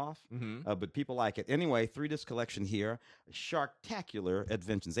turns me off, but people like it. Anyway, 3-disc collection here, Sharktacular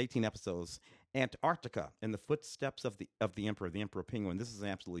Adventures, 18 episodes, Antarctica in the footsteps of the Emperor Penguin. This is an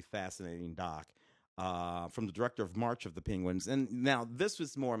absolutely fascinating doc. From the director of March of the Penguins. And now this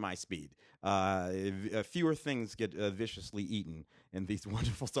was more my speed. Fewer things get viciously eaten in these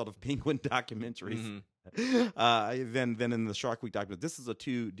wonderful sort of penguin documentaries than in the Shark Week documentary. This is a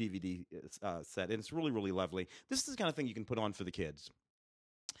 2 DVD set, and it's really, really lovely. This is the kind of thing you can put on for the kids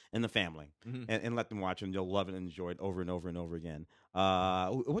and the family and let them watch, and you'll love it and enjoy it over and over and over again.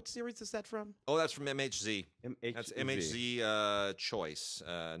 What series is that from? Oh, that's from MHZ. That's MHZ Choice,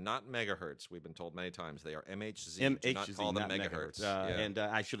 not megahertz. We've been told many times they are MHZ. Do not call them megahertz. And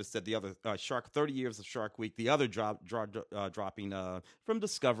I should have said the other Shark 30 Years of Shark Week, the other dropping from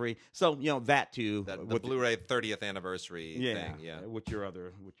Discovery. So that too. The Blu-ray 30th anniversary thing. Yeah. With your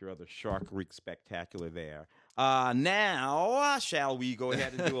other Shark Week spectacular there. Now, shall we go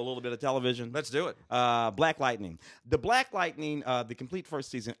ahead and do a little bit of television? Let's do it. Black Lightning. The Black Lightning, the complete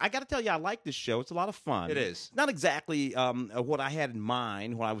first season. I got to tell you, I like this show. It's a lot of fun. It is. Not exactly what I had in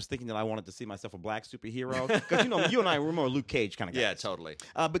mind when I was thinking that I wanted to see myself a black superhero. Because, you and I were more Luke Cage kind of guys. Yeah, totally.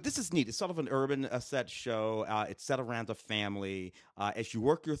 But this is neat. It's sort of an urban set show. It's set around a family. As you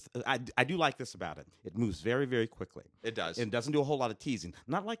work your... I do like this about it. It moves very, very quickly. It does. And doesn't do a whole lot of teasing.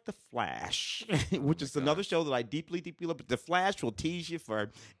 Not like The Flash, which is another show that I deeply, deeply love. But The Flash will tease you for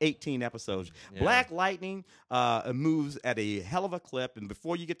 18 episodes. Yeah. Black Lightning moves at a hell of a clip. And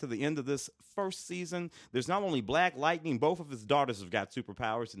before you get to the end of this first season, there's not only Black Lightning, both of his daughters have got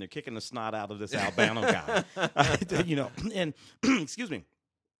superpowers, and they're kicking the snot out of this albino guy. And excuse me.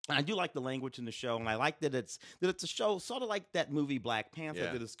 I do like the language in the show, and I like that it's a show sort of like that movie Black Panther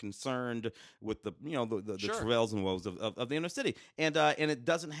that is concerned with the travails and woes of the inner city, and it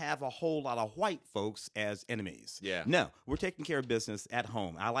doesn't have a whole lot of white folks as enemies. Yeah, no, we're taking care of business at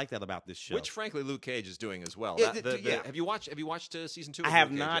home. I like that about this show, which frankly Luke Cage is doing as well. Have you watched season 2? I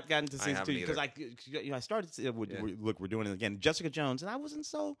have not gotten to season 2 because I started. Look, we're doing it again. Jessica Jones, and I wasn't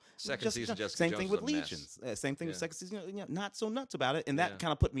so second season. Jessica same Jones thing with Legions. Same thing with second season. Not so nuts about it, and that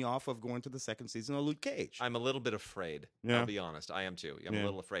kind of put me off of going to the second season of Luke Cage. I'm a little bit afraid. I'll be honest. I am too. I'm a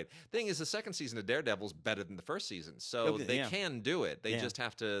little afraid. Thing is, the second season of Daredevil's better than the first season, so they can do it. They just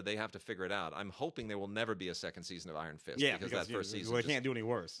have to. They have to figure it out. I'm hoping there will never be a second season of Iron Fist. Because that first season. Well, they can't do any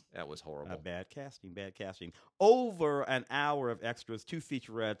worse. That was horrible. Bad casting. Over an hour of extras, 2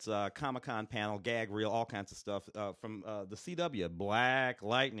 featurettes, Comic-Con panel, gag reel, all kinds of stuff from the CW. Black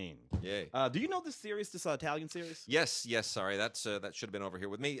Lightning. Yay. Do you know this series? This Italian series? Yes. Sorry, that should have been over here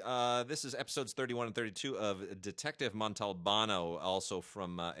with me. This is episodes 31 and 32 of Detective Montalbano, also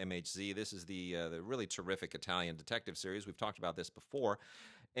from MHZ. This is the really terrific Italian detective series. We've talked about this before.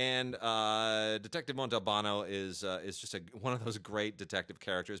 And Detective Montalbano is just one of those great detective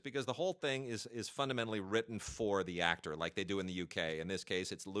characters because the whole thing is fundamentally written for the actor, like they do in the UK. In this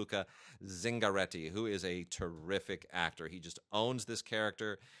case, it's Luca Zingaretti, who is a terrific actor. He just owns this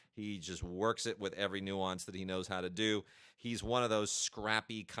character. He just works it with every nuance that he knows how to do. He's one of those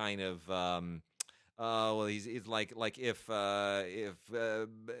scrappy kind of. He's like if I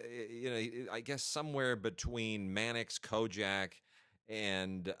guess somewhere between Mannix, Kojak,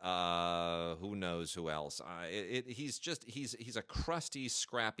 and who knows who else. He's a crusty,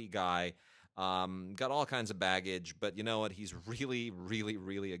 scrappy guy. Got all kinds of baggage, but you know what? He's really, really,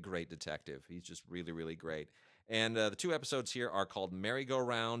 really a great detective. He's just really, really great. And the 2 episodes here are called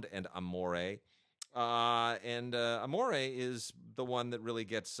Merry-Go-Round and Amore. Amore is the one that really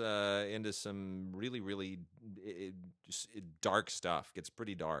gets into some really, really dark stuff. Gets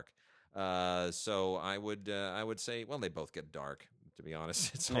pretty dark. So I would say, well, they both get dark. To be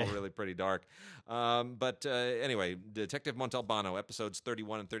honest, it's all really pretty dark. But anyway, Detective Montalbano, episodes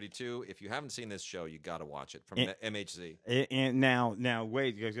 31 and 32. If you haven't seen this show, you got to watch it from MHZ. And now,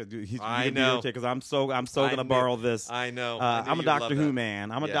 wait, I know because I'm so gonna borrow this. I know. I'm a Doctor Who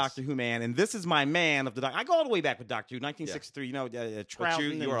man. I'm a Doctor Who man, and this is my man of the. I go all the way back with Doctor Who, 1963. You know,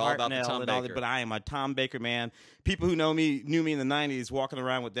 Troughton and Hartnell and all that. But I am a Tom Baker man. People who knew me in the 90s walking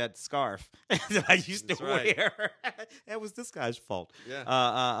around with that scarf that I used to wear. That was this guy's fault.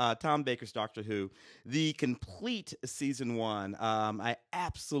 Yeah. Tom Baker's Doctor Who. The complete season 1. I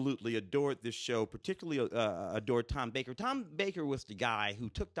absolutely adored this show, particularly adored Tom Baker. Tom Baker was the guy who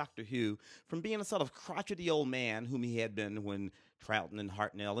took Doctor Who from being a sort of crotchety old man whom he had been when Troughton and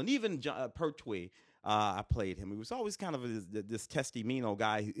Hartnell and even Pertwee I played him. He was always kind of this testy, mean old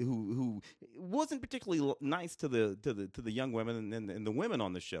guy who wasn't particularly nice to the young women and the women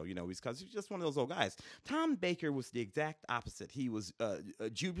on the show. You know, because he was just one of those old guys. Tom Baker was the exact opposite. He was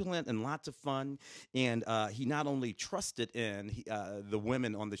jubilant and lots of fun, and he not only trusted in the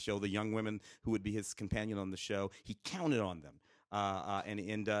women on the show, the young women who would be his companion on the show, he counted on them.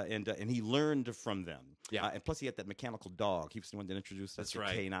 and he learned from them. Yeah. And plus, he had that mechanical dog. He was the one that introduced us That's to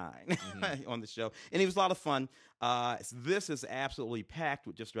right. K9 on the show, and it was a lot of fun. This is absolutely packed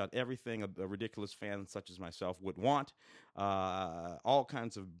with just about everything a ridiculous fan such as myself would want. All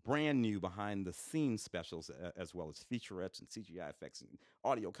kinds of brand new behind the scenes specials, as well as featurettes and CGI effects and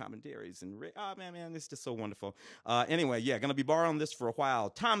audio commentaries. And man, it's just so wonderful. Anyway, yeah, gonna be borrowing this for a while.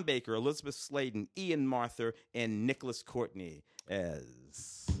 Tom Baker, Elizabeth Sladen, Ian Martha, and Nicholas Courtney as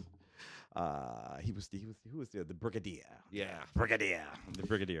who was the Brigadier. Yeah, the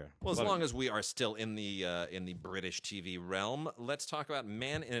Brigadier. Well, as long as we are still in the British TV realm, let's talk about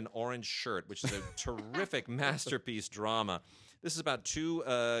Man in an Orange Shirt, which is a terrific masterpiece drama. This is about two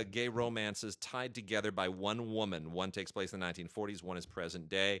gay romances tied together by one woman. One takes place in the 1940s, one is present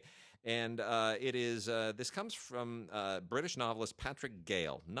day. And this comes from British novelist Patrick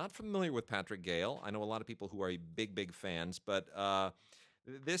Gale. Not familiar with Patrick Gale. I know a lot of people who are big fans, but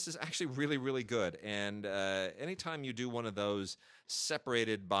this is actually really, really good. And anytime you do one of those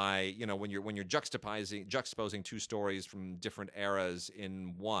separated by, when you're juxtaposing two stories from different eras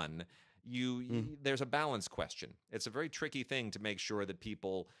in one, there's a balance question. It's a very tricky thing to make sure that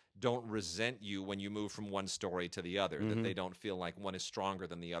people don't resent you when you move from one story to the other, that they don't feel like one is stronger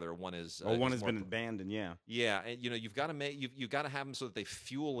than the other, one is or one has been abandoned. Yeah, and you've got to have them so that they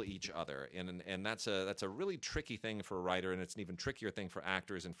fuel each other, and that's a really tricky thing for a writer, and it's an even trickier thing for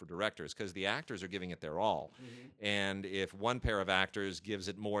actors and for directors, because the actors are giving it their all, and if one pair of actors gives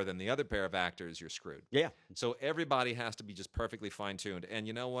it more than the other pair of actors, you're screwed. Yeah. So everybody has to be just perfectly fine-tuned, and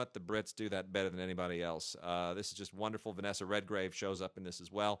you know what? The Brits do that better than anybody else. This is just wonderful. Vanessa Redgrave shows up in this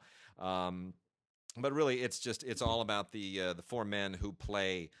as well. But really, it's all about the four men who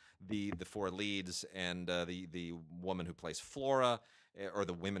play the four leads, and the woman who plays Flora, or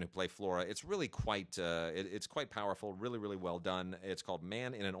the women who play Flora. It's really quite it's quite powerful. Really, really well done. It's called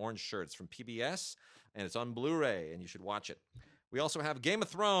Man in an Orange Shirt. It's from PBS, and it's on Blu-ray, and you should watch it. We also have Game of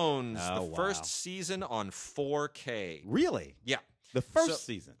Thrones, first season on 4K. Really? Yeah. The first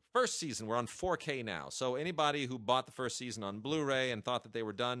season. First season. We're on 4K now. So anybody who bought the first season on Blu-ray and thought that they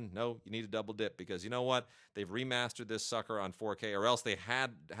were done, no, you need to double dip, because you know what? They've remastered this sucker on 4K, or else they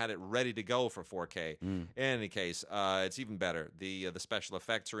had it ready to go for 4K. In any case, it's even better. The special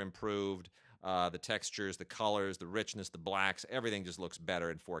effects are improved. The textures, the colors, the richness, the blacks, everything just looks better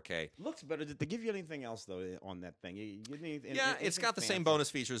in 4K. Looks better. Did they give you anything else, though, on that thing? It's got the same bonus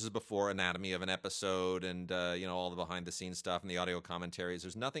features as before, anatomy of an episode, and all the behind-the-scenes stuff and the audio commentaries.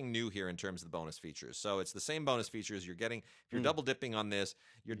 There's nothing new here in terms of the bonus features. So it's the same bonus features you're getting. If you're double-dipping on this,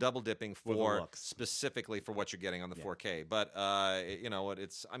 you're double-dipping for specifically for what you're getting on the 4K. But,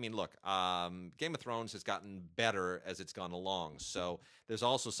 look, Game of Thrones has gotten better as it's gone along. So there's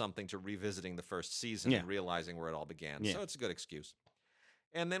also something to revisiting the first season and realizing where it all began. So it's a good excuse.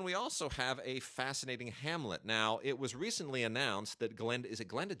 And then we also have a fascinating Hamlet. Now, it was recently announced that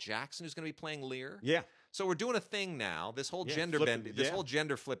Glenda Jackson who's going to be playing Lear? Yeah. So we're doing a thing now, this whole gender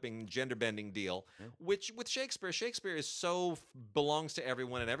flipping, gender bending deal, which with Shakespeare is belongs to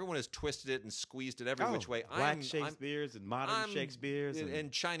everyone, and everyone has twisted it and squeezed it every which way. Black Shakespeare's and modern Shakespeare's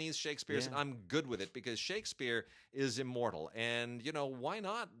and Chinese Shakespeare's, and I'm good with it, because Shakespeare is immortal, and why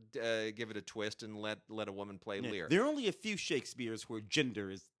not give it a twist and let a woman play Lear? There are only a few Shakespeare's where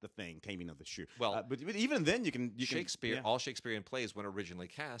gender is the thing, came of the shoe. Well, but even then, you can all Shakespearean plays, when originally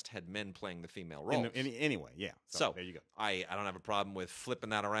cast, had men playing the female roles. Anyway, yeah. So there you go. I don't have a problem with flipping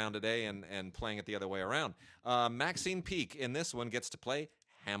that around today and playing it the other way around. Maxine Peake in this one gets to play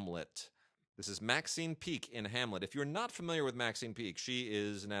Hamlet. This is Maxine Peake in Hamlet. If you're not familiar with Maxine Peake, she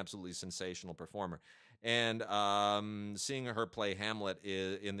is an absolutely sensational performer. And seeing her play Hamlet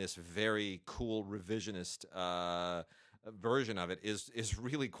in this very cool revisionist version of it is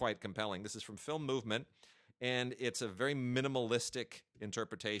really quite compelling. This is from Film Movement, and it's a very minimalistic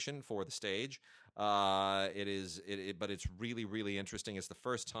interpretation for the stage. But it's really, really interesting. It's the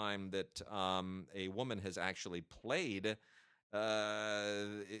first time that a woman has actually played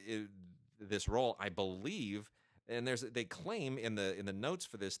this role, I believe. And they claim in the notes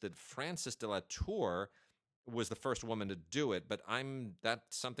for this that Frances de la Tour was the first woman to do it, but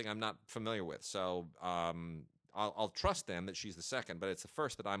that's something I'm not familiar with. So I'll trust them that she's the second, but it's the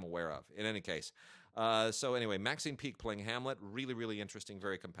first that I'm aware of. In any case, so anyway, Maxine Peake playing Hamlet, really, really interesting,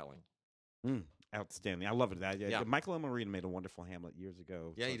 very compelling. Outstanding. I love it. Michael Emerine made a wonderful Hamlet years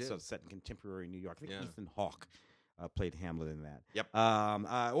ago. Yeah, he did. So set in contemporary New York. I think Ethan Hawke played Hamlet in that. Yep.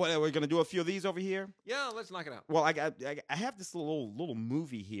 We're going to do a few of these over here. Yeah, let's knock it out. Well, I have this little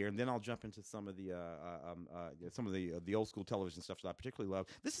movie here, and then I'll jump into some of the old school television stuff that I particularly love.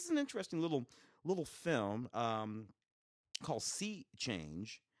 This is an interesting little film. called Sea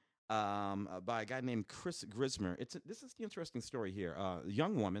Change. By a guy named Chris Grismer. This is the interesting story here. A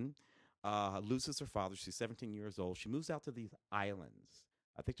young woman loses her father. She's 17 years old. She moves out to these islands.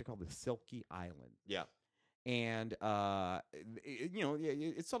 I think they're called the Silky Islands. Yeah. And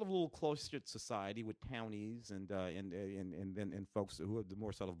it's sort of a little cloistered society with townies and folks who are the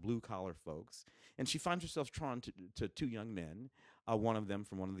more sort of blue collar folks. And she finds herself drawn to two young men. One of them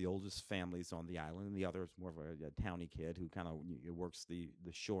from one of the oldest families on the island, and the other is more of a towny kid who kind of works the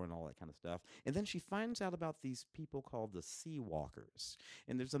shore and all that kind of stuff. And then she finds out about these people called the Sea Walkers.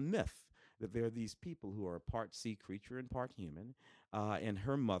 And there's a myth that there are these people who are part sea creature and part human, and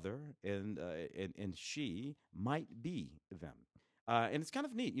her mother and she might be them. And it's kind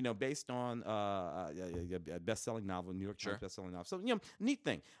of neat, based on a best-selling novel, New York Times best-selling novel. So, neat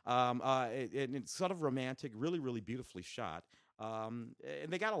thing. And it's sort of romantic, really, really beautifully shot. And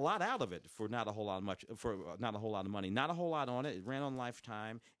they got a lot out of it for not a whole lot of money, not a whole lot on it. It ran on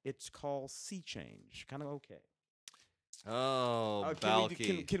Lifetime. It's called Sea Change. Kind of okay. Oh,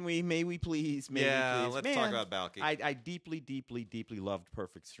 Balki. May we please? Let's talk about Balki. I deeply, deeply, deeply loved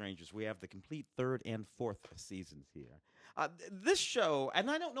Perfect Strangers. We have the complete 3rd and 4th seasons here. This show, and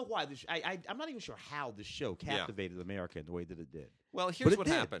I don't know why this. I'm not even sure how this show captivated America in the way that it did. Well, here's what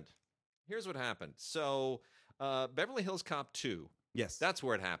happened. Here's what happened. So, Beverly Hills Cop 2. Yes, that's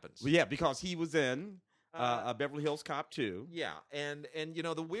where it happens. Well, yeah, because he was in Beverly Hills Cop 2. Yeah, and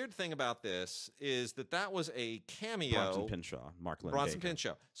the weird thing about this is that was a cameo. Bronson Pinchot, Mark Lynn Bronson Baker.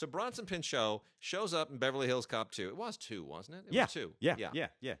 Pinchot. So Bronson Pinchot shows up in Beverly Hills Cop 2. It was 2, wasn't it? It was 2. Yeah.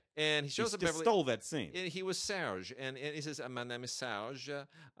 And he shows up. Just stole that scene. And he was Serge, and he says, "My name is Serge.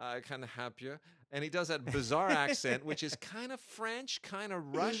 Kind of happy." And he does that bizarre accent, which is kind of French, kind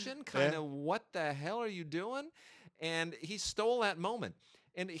of Russian, kind of what the hell are you doing? And he stole that moment.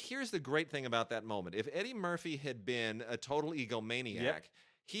 And here's the great thing about that moment. If Eddie Murphy had been a total egomaniac,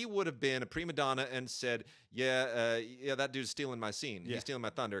 he would have been a prima donna and said, that dude's stealing my scene. He's stealing my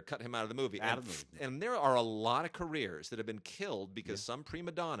thunder. Cut him out of the movie. And there are a lot of careers that have been killed because some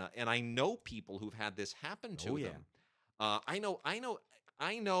prima donna, and I know people who've had this happen to them. I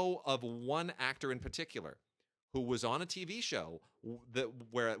know of one actor in particular who was on a TV show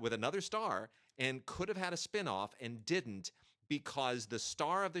with another star and could have had a spinoff and didn't, because the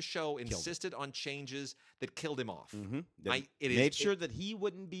star of the show insisted on changes that killed him off. Made sure that he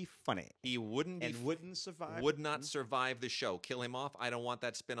wouldn't be funny. He wouldn't survive. Would not survive the show. Kill him off. I don't want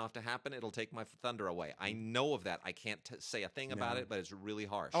that spinoff to happen. It'll take my thunder away. I know of that. I can't say a thing about it, but it's really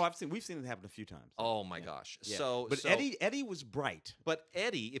harsh. Oh, we've seen it happen a few times. Oh my gosh. Yeah. But Eddie was bright. But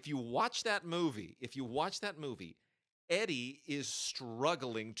Eddie, if you watch that movie, Eddie is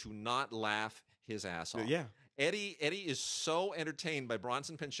struggling to not laugh his ass off. Yeah. Eddie is so entertained by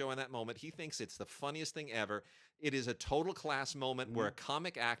Bronson Pinchot in that moment. He thinks it's the funniest thing ever. It is a total class moment where a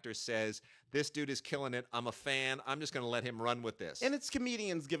comic actor says, "This dude is killing it. I'm a fan. I'm just going to let him run with this." And it's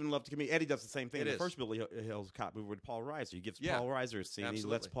comedians giving love to comedians. Eddie does the same thing in the first Beverly Hills Cop movie with Paul Reiser. He gives Paul Reiser a scene. He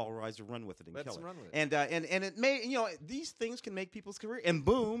lets Paul Reiser run with it and kill it. And it may, these things can make people's career. And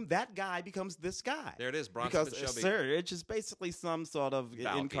boom, that guy becomes this guy. There it is. Bronson Pinchot. Because Serge is basically some sort of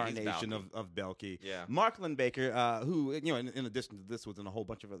incarnation of Balki. Yeah. Mark Lynn Baker, who, in addition to this, was in a whole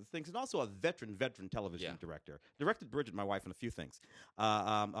bunch of other things, and also a veteran television director. Directed Bridget, my wife, in a few things.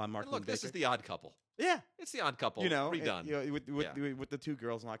 Mark Lynn Baker. This is The Odd Couple. Yeah, it's The Odd Couple, redone. With the two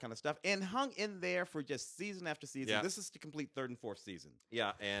girls and all that kind of stuff, and hung in there for just season after season. Yeah. This is the complete 3rd and 4th season.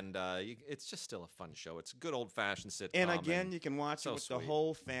 Yeah, and it's just still a fun show. It's a good old fashioned sitcom. And again, you can watch it with sweet. the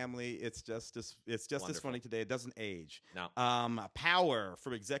whole family. It's just as funny today. It doesn't age. No. Power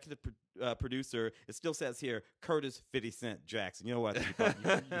from executive producer. It still says here Curtis 50 Cent Jackson. You know what?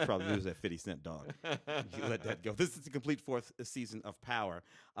 You probably lose that 50 Cent dog. You let that go. This is the complete 4th season of Power,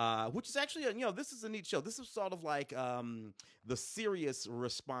 which is actually this is a neat show. This is sort of like the serious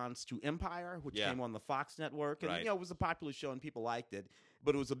response to Empire, which came on the Fox network, and it was a popular show and people liked it.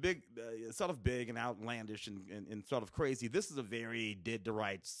 But it was a big, sort of big and outlandish and sort of crazy. This is a very did the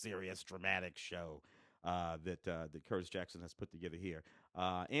right, serious, dramatic show that Curtis Jackson has put together here.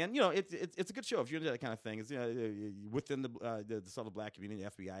 And it's a good show if you're into that kind of thing. It's within the sort of black community,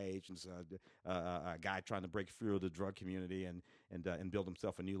 FBI agents, a guy trying to break through the drug community and build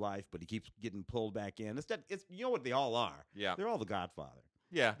himself a new life, but he keeps getting pulled back in. It's what they all are. Yeah, they're all the Godfather.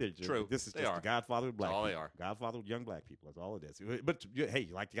 Yeah, true. This is just the Godfather of black people. They are. Godfather of young black people. That's all it is. But hey,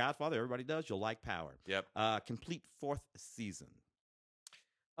 you like the Godfather? Everybody does. You'll like Power. Yep. Complete 4th season.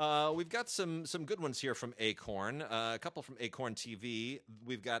 We've got some good ones here from Acorn. A couple from Acorn TV.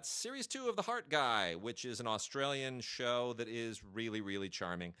 We've got Series 2 of The Heart Guy, which is an Australian show that is really, really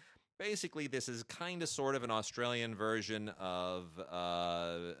charming. Basically, this is kind of sort of an Australian version of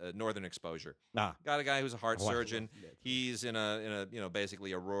Northern Exposure. Got a guy who's a heart surgeon. He's in a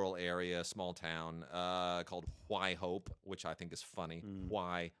basically a rural area, small town called Why Hope, which I think is funny.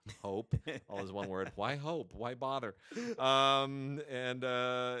 Why Hope? All is one word. Why Hope? Why bother?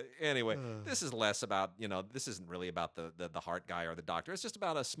 Anyway, this is less about this isn't really about the heart guy or the doctor. It's just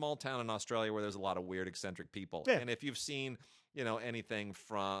about a small town in Australia where there's a lot of weird, eccentric people. Yeah. And if you've seen anything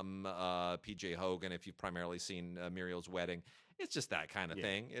from P.J. Hogan, if you've primarily seen Muriel's Wedding, it's just that kind of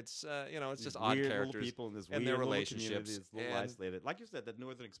thing. It's it's just odd characters people in this and their relationships, little isolated. Like you said, that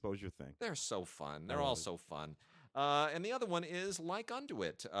Northern Exposure thing. They're so fun. They're all so fun. And the other one is Like Unto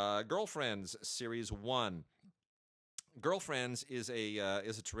It, Girlfriends Series 1. Girlfriends is a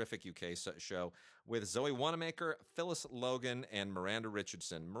terrific UK show with Zoe Wanamaker, Phyllis Logan, and Miranda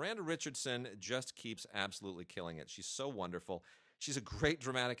Richardson. Miranda Richardson just keeps absolutely killing it. She's so wonderful. She's a great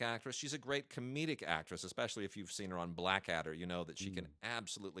dramatic actress. She's a great comedic actress, especially if you've seen her on Blackadder. You know that she can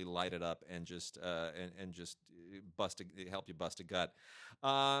absolutely light it up and just help you bust a gut.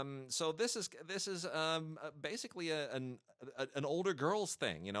 So this is basically an older girls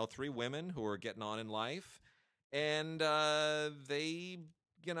thing. 3 women who are getting on in life. And they,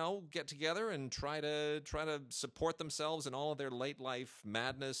 get together and try to support themselves in all of their late life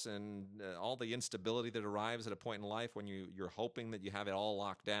madness and all the instability that arrives at a point in life when you're hoping that you have it all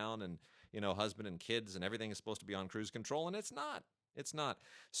locked down and husband and kids and everything is supposed to be on cruise control, and it's not. It's not.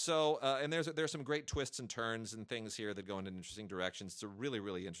 So, and there's some great twists and turns and things here that go in interesting directions. It's a really,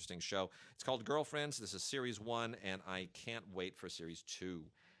 really interesting show. It's called Girlfriends. This is Series 1, and I can't wait for Series 2.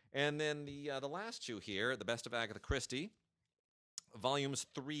 And then the last 2 here, The Best of Agatha Christie, Volumes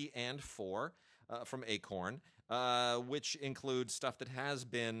 3 and 4 from Acorn, which includes stuff that has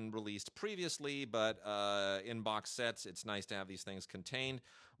been released previously, but in box sets. It's nice to have these things contained.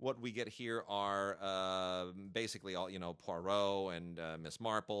 What we get here are basically all Poirot and Miss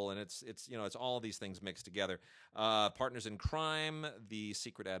Marple, and it's all these things mixed together. Partners in Crime, The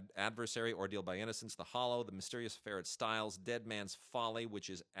Secret Adversary, Ordeal by Innocence, The Hollow, The Mysterious Affair at Styles, Dead Man's Folly, which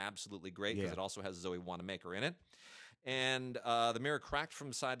is absolutely great because it also has Zoe Wanamaker in it. And The Mirror Cracked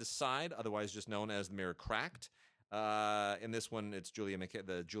from Side to Side, otherwise just known as The Mirror Cracked. In this one, it's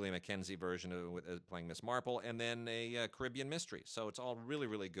the Julia McKenzie version of playing Miss Marple, and then a Caribbean mystery. So it's all really,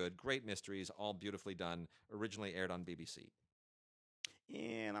 really good. Great mysteries, all beautifully done. Originally aired on BBC.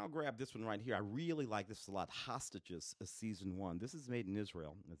 And I'll grab this one right here. I really like this a lot. Hostages, Season 1. This is made in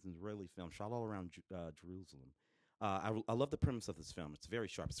Israel. It's an Israeli film shot all around Jerusalem. I love the premise of this film. It's very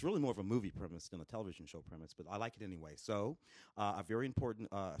sharp. It's really more of a movie premise than a television show premise, but I like it anyway. So, a very important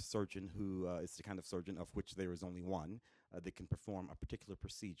surgeon who is the kind of surgeon of which there is only one that can perform a particular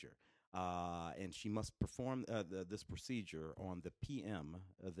procedure. And she must perform this procedure on the PM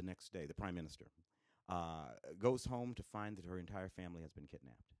the next day. The Prime Minister goes home to find that her entire family has been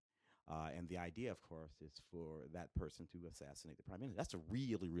kidnapped. And the idea, of course, is for that person to assassinate the Prime Minister. That's a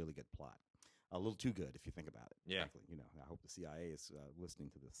really, really good plot. A little too good if you think about it. Yeah. Frankly. I hope the CIA is listening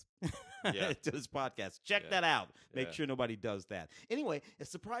to this to this podcast. Check that out. Make sure nobody does that. Anyway, it's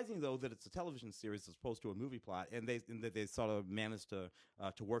surprising though that it's a television series as opposed to a movie plot, and they sort of managed to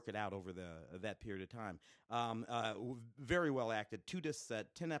work it out over that period of time. Very well acted. 2-disc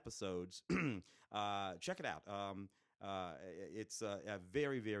set, 10 episodes. Check it out. It's a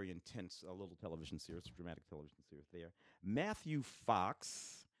very, very intense little television series, dramatic television series there. Matthew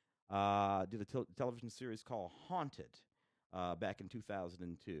Fox did a television series called Haunted back in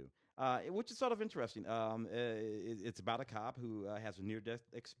 2002, which is sort of interesting. It's about a cop who has a near-death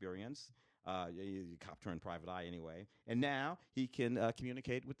experience. Cop turned private eye anyway, and now he can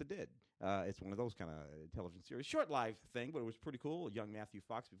communicate with the dead. It's one of those kind of television series, short-lived thing, but it was pretty cool. Young Matthew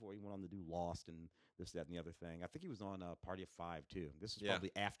Fox before he went on to do Lost and this, that, and the other thing. I think he was on Party of Five too. This is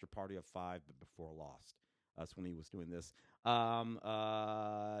probably after Party of Five, but before Lost. That's when he was doing this.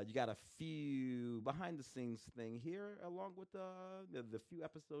 You got a few behind-the-scenes thing here, along with the few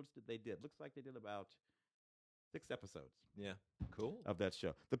episodes that they did. Looks like they did about 6 episodes. Yeah, cool. Of that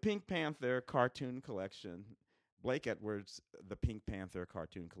show. The Pink Panther Cartoon Collection. Blake Edwards, The Pink Panther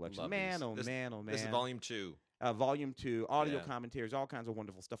Cartoon Collection. Man. This is Volume 2. Volume 2, audio commentaries, all kinds of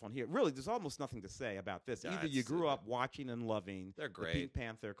wonderful stuff on here. Really, there's almost nothing to say about this. Either you grew up watching and loving the Pink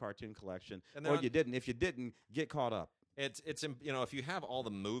Panther Cartoon Collection, or you didn't. If you didn't, get caught up. It's if you have all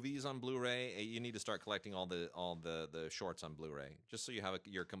the movies on Blu-ray, you need to start collecting all the shorts on Blu-ray, just so you have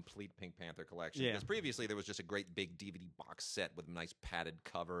your complete Pink Panther collection. Because previously there was just a great big DVD box set with a nice padded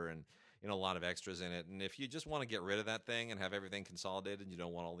cover and a lot of extras in it. And if you just want to get rid of that thing and have everything consolidated, you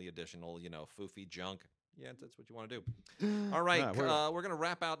don't want all the additional foofy junk. yeah, that's what you want to do. All right, we're going to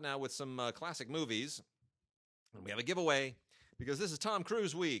wrap out now with some classic movies. And we have a giveaway because this is Tom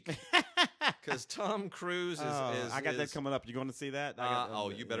Cruise week. Because Tom Cruise is I got that coming up. You going to see that?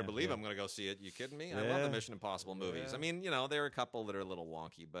 You better believe I'm going to go see it. You kidding me? I love the Mission Impossible movies. I mean, there are a couple that are a little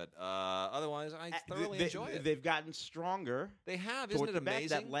wonky, but otherwise, I thoroughly enjoy it. They've gotten stronger. They have. Isn't it amazing?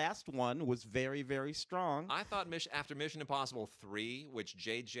 That last one was very, very strong. I thought after Mission Impossible 3, which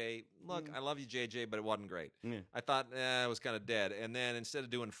JJ, look, I love you, JJ, but it wasn't great. I thought it was kind of dead. And then instead of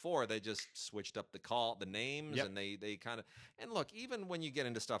doing 4, they just switched up the names, and they kind of. And look, even when you get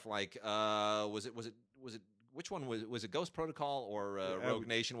into stuff like. Was it which one was it Ghost Protocol or Rogue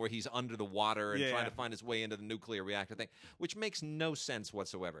Nation, where he's under the water and trying to find his way into the nuclear reactor thing, which makes no sense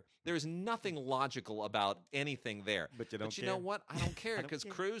whatsoever. There is nothing logical about anything there. But you know what? I don't care because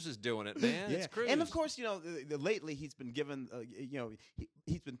Cruise is doing it, man. It's Cruise. And of course, lately he's been given,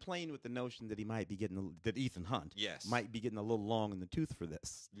 he's been playing with the notion that he might be getting that Ethan Hunt might be getting a little long in the tooth for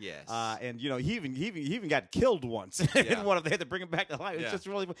this. Yes. And he even got killed once in one of they had to bring him back to life. It's just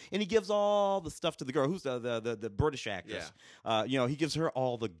really fun. And he gives all the stuff to the girl who's the British actress. He gives her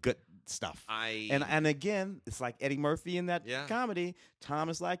all the good stuff. And again, it's like Eddie Murphy in that comedy. Tom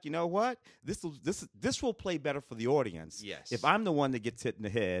is like, you know what? This will play better for the audience. Yes. If I'm the one that gets hit in the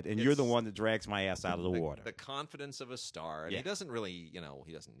head and you're the one that drags my ass out of the water. The confidence of a star. And he doesn't really,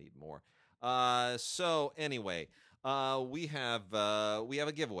 he doesn't need more. So anyway, we have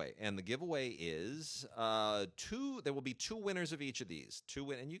a giveaway, and the giveaway is there will be 2 winners of each of these.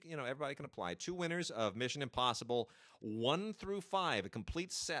 And everybody can apply. 2 winners of Mission Impossible 1 through 5, a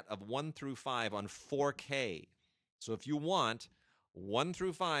complete set of 1 through 5 on 4K. So if you want 1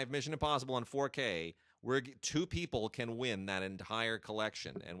 through 5 Mission Impossible on 4K, 2 people can win that entire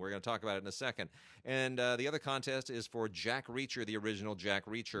collection, and we're going to talk about it in a second. And the other contest is for Jack Reacher, the original Jack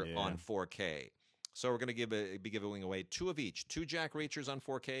Reacher on 4K. So we're going to be giving away 2 of each, 2 Jack Reachers on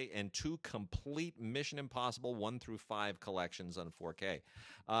 4K and 2 complete Mission Impossible 1 through 5 collections on 4K.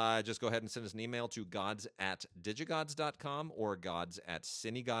 Just go ahead and send us an email to gods@digigods.com or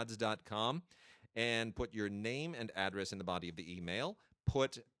gods@cinegods.com and put your name and address in the body of the email.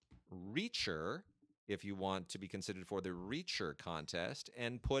 Put Reacher if you want to be considered for the Reacher contest,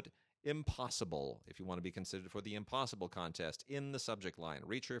 and put Impossible if you want to be considered for the Impossible contest in the subject line.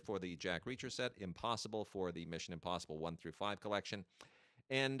 Reacher for the Jack Reacher set, Impossible for the Mission Impossible 1 through 5 collection.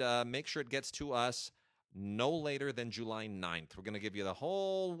 And make sure it gets to us no later than July 9th. We're going to give you the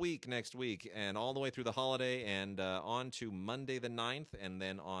whole week next week and all the way through the holiday and on to Monday the 9th. And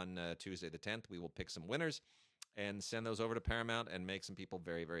then on Tuesday the 10th, we will pick some winners and send those over to Paramount and make some people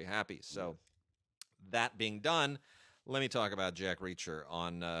very, very happy. So that being done, let me talk about Jack Reacher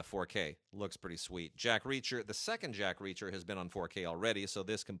on 4K. Looks pretty sweet. Jack Reacher, the second Jack Reacher has been on 4K already, so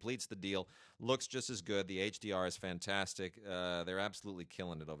this completes the deal. Looks just as good. The HDR is fantastic. They're absolutely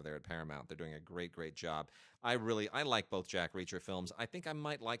killing it over there at Paramount. They're doing a great, great job. I like both Jack Reacher films. I think I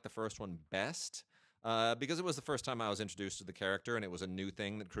might like the first one best. Because it was the first time I was introduced to the character, and it was a new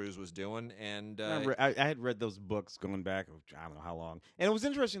thing that Cruise was doing. And I had read those books going back, I don't know how long, and it was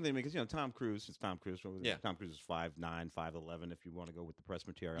interesting to me because Tom Cruise is Tom Cruise. Tom Cruise is 5'9", 5'11", if you want to go with the press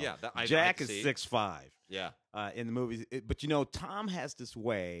material. Yeah, Jack is 6'5". Yeah, in the movies, but Tom has this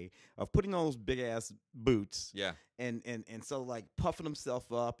way of putting on those big ass boots. Yeah. And so like puffing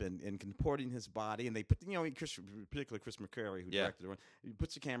himself up and contorting his body, and they put particularly Chris McCurry, who directed it, he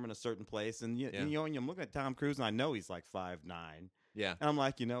puts the camera in a certain place, and and I'm looking at Tom Cruise, and I know he's like 5'9". Yeah, and I'm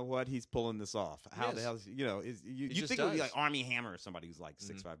like, you know what? He's pulling this off. How the hell is you think it would be like Armie Hammer or somebody who's like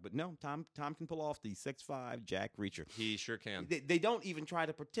 6'5", but no, Tom can pull off the 6'5" Jack Reacher. He sure can. They don't even try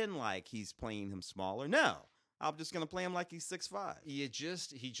to pretend like he's playing him smaller. No. I'm just going to play him like he's 6'5". He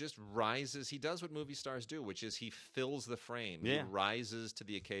just rises. He does what movie stars do, which is he fills the frame. Yeah. He rises to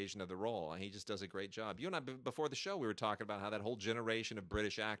the occasion of the role, and he just does a great job. You and I, before the show, we were talking about how that whole generation of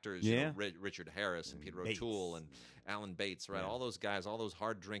British actors, Richard Harris and Peter O'Toole and Alan Bates, right? All those guys, all those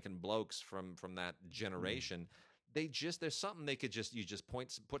hard-drinking blokes from that generation. There's something they could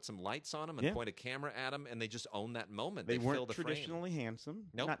put some lights on them and point a camera at them, and they just own that moment. They weren't fill the traditionally frame. handsome.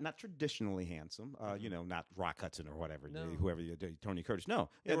 Nope. Not traditionally handsome. Not Rock Hudson or whatever. No. Whoever Tony Curtis. No,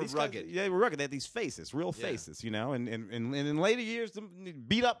 they were rugged. They were rugged. They had these faces, real faces. And in later years,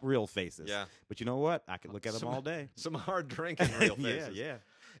 beat up real faces. Yeah. But you know what? I could look at them all day. Some hard drinking real faces. Yeah.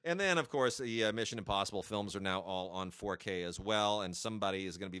 And then, of course, the Mission Impossible films are now all on 4K as well, and somebody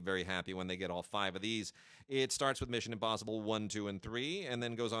is going to be very happy when they get all 5 of these. It starts with Mission Impossible 1, 2, and 3, and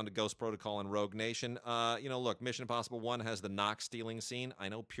then goes on to Ghost Protocol and Rogue Nation. Look, Mission Impossible 1 has the Knox stealing scene. I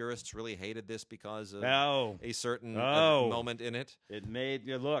know purists really hated this because of a certain moment in it. It made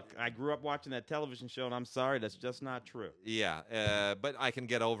look. I grew up watching that television show, and I'm sorry, that's just not true. Yeah, but I can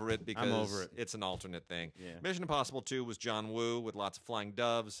get over it because I'm over it. It's an alternate thing. Yeah. Mission Impossible 2 was John Woo with lots of flying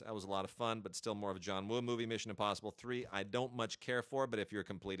doves. That was a lot of fun, but still more of a John Woo movie. Mission Impossible 3, I don't much care for, but if you're a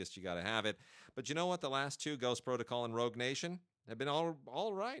completist, you got to have it. But you know what? The last 2, Ghost Protocol and Rogue Nation, have been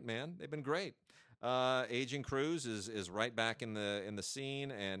all right, man. They've been great. Agent Cruz is right back in the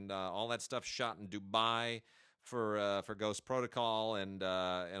scene, and all that stuff shot in Dubai for Ghost Protocol, and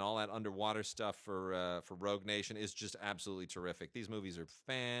all that underwater stuff for Rogue Nation is just absolutely terrific. These movies are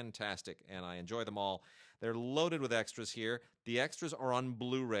fantastic, and I enjoy them all. They're loaded with extras here. The extras are on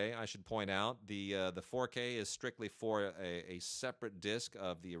Blu-ray, I should point out. The 4K is strictly for a separate disc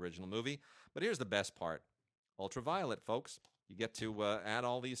of the original movie. But here's the best part. Ultraviolet, folks. You get to add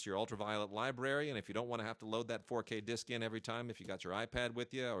all these to your Ultraviolet library, and if you don't want to have to load that 4K disc in every time, if you got your iPad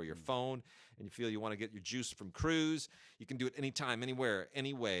with you or your phone, and you feel you want to get your juice from Cruise, you can do it anytime, anywhere,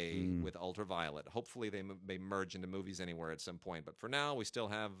 anyway with Ultraviolet. Hopefully they may merge into Movies Anywhere at some point, but for now, we still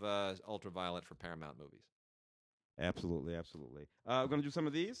have Ultraviolet for Paramount Movies. Absolutely. We're going to do some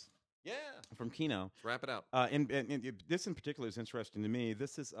of these? Yeah. From Kino. Let's wrap it up. And this in particular is interesting to me.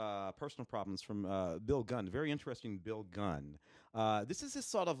 This is Personal Problems from Bill Gunn. Very interesting Bill Gunn. This is his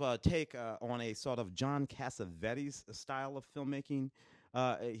sort of take on a sort of John Cassavetes style of filmmaking.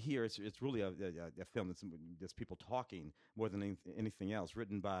 Here, it's really a film that's people talking more than anything else,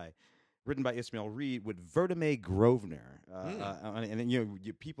 written by Ismail Reed with Vertime Grosvenor.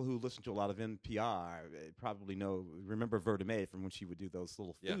 And people who listen to a lot of NPR probably remember Vertime from when she would do those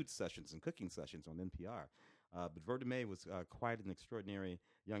little food sessions and cooking sessions on NPR. But Vertime was quite an extraordinary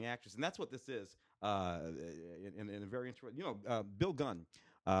young actress, and that's what this is. In a very interesting, Bill Gunn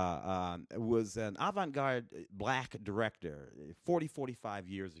was an avant-garde black director 45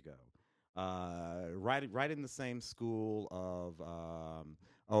 years ago. Right in the same school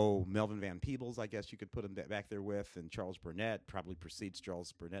of Melvin Van Peebles, I guess you could put him back there with, and Charles Burnett probably precedes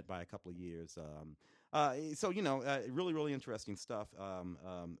Charles Burnett by a couple of years. Really, really interesting stuff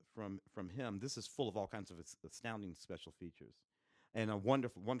from him. This is full of all kinds of astounding special features. And a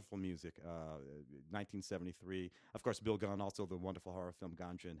wonderful, wonderful music. 1973, of course. Bill Gunn, also the wonderful horror film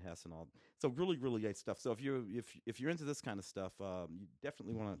Ganja and Hess, and all. So really, really great stuff. So if you're into this kind of stuff, you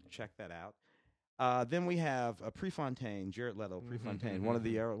definitely want to check that out. Then we have Prefontaine, Jared Leto, Prefontaine, one of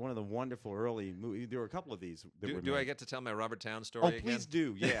the wonderful early movies. There were a couple of these. Do I get to tell my Robert Towne story again? Oh, please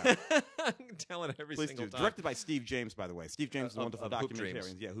do. Yeah, I'm telling every single time. Directed by Steve James, by the way. Steve James is a wonderful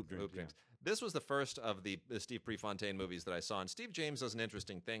documentarian. Yeah, Hoop Dreams. This was the first of the Steve Prefontaine movies that I saw, and Steve James does an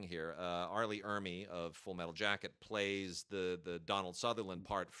interesting thing here. Arlie Ermey of Full Metal Jacket plays the Donald Sutherland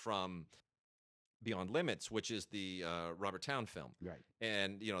part from Beyond Limits, which is the Robert Towne film. Right.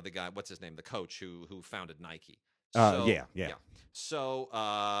 And, the guy, what's his name? The coach who founded Nike. Yeah. So,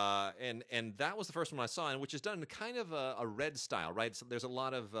 and that was the first one I saw, and which is done in kind of a Red style, right? So there's a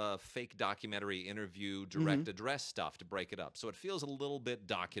lot of fake documentary interview, direct address stuff to break it up. So it feels a little bit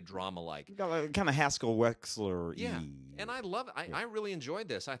docudrama-like. Kind of Haskell Wexler-y. Yeah, and I love it. I really enjoyed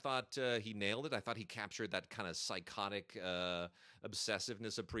this. I thought he nailed it. I thought he captured that kind of psychotic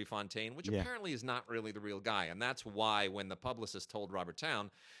obsessiveness of Prefontaine, which apparently is not really the real guy. And that's why when the publicist told Robert Towne,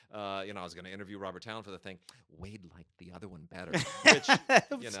 I was going to interview Robert Towne for the thing, Wade liked the other one better. Which,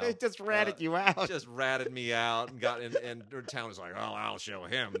 it just ratted you out. Just ratted me out, and Towne was like, "Oh, I'll show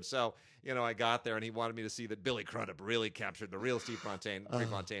him." So I got there, and he wanted me to see that Billy Crudup really captured the real Steve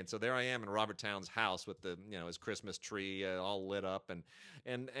Prefontaine. So there I am in Robert Towne's house with the his Christmas tree all lit up,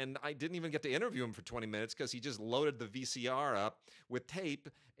 and I didn't even get to interview him for 20 minutes because he just loaded the VCR up with tape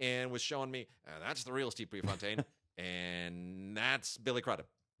and was showing me that's the real Steve Prefontaine, and that's Billy Crudup.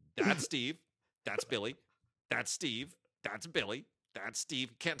 That's Steve. That's Billy. That's Steve. That's Billy. That's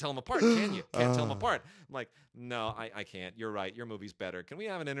Steve. Can't tell them apart, can you? Can't tell them apart. I'm like, no, I can't. You're right. Your movie's better. Can we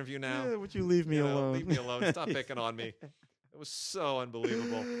have an interview now? Yeah, would you leave me alone? Leave me alone. Stop picking on me. It was so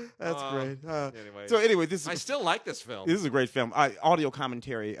unbelievable. That's great. Anyway, I still like this film. This is a great film. Audio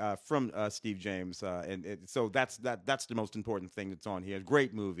commentary from Steve James, so that's the most important thing that's on here.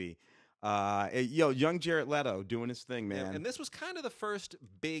 Great movie. Young Jared Leto doing his thing, man. And this was kind of the first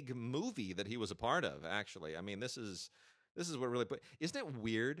big movie that he was a part of, actually. I mean, this is what really put. Isn't it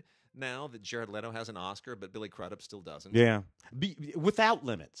weird now that Jared Leto has an Oscar, but Billy Crudup still doesn't? Yeah. Without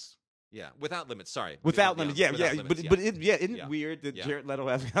Limits. Yeah, Without Limits. Sorry, Without Limits. Yeah, Without yeah. Limits, But isn't it weird that Yeah. Jared Leto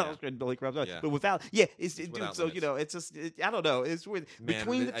has Oscar and Billy Crystal? Yeah. But without, it's dude. Without So Limits. it's just I don't know. It's weird. Man,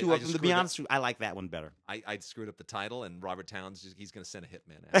 Between the I two of just them. To be screwed up. honest, I like that one better. I screwed up the title, and Robert Towns, he's going to send a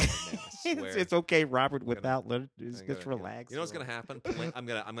hitman after me. I swear. It's okay, Robert. Without Limits, just relax. You know what's going to happen? I'm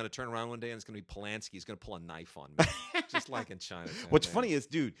gonna turn around one day, and it's going to be Polanski. He's going to pull a knife on me, just like in China. What's funny is,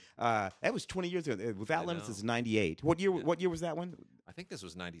 dude, that was 20 years ago. Without Limits is 98. What year? Yeah. What year was that one? I think this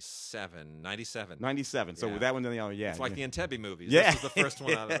was 97. 97. 97. So Yeah. that one, yeah. It's like the Entebbe movies. Yeah. This was the first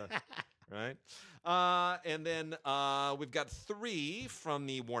one out of the... Right? And then we've got 3 from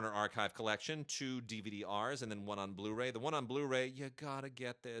the Warner Archive collection, 2 DVD-Rs, and then 1 on Blu-ray. The one on Blu-ray, you gotta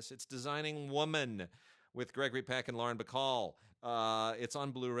get this. It's Designing Woman with Gregory Peck and Lauren Bacall. It's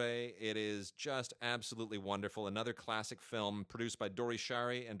on Blu-ray. It is just absolutely wonderful. Another classic film produced by Dori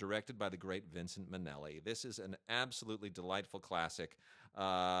Shari and directed by the great Vincent Minnelli. This is an absolutely delightful classic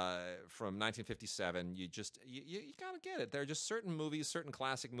from 1957. You gotta get it. There are just certain movies, certain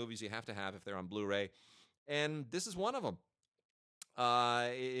classic movies you have to have if they're on Blu-ray, and this is one of them.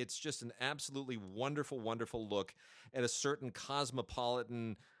 It's just an absolutely wonderful, wonderful look at a certain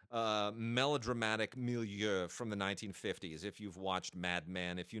cosmopolitan, melodramatic milieu from the 1950s. If you've watched Mad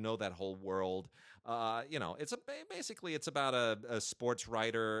Men, if you know that whole world, it's basically it's about a sports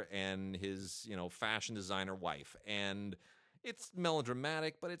writer and his fashion designer wife, and it's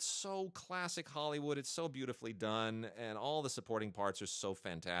melodramatic, but it's so classic Hollywood. It's so beautifully done, and all the supporting parts are so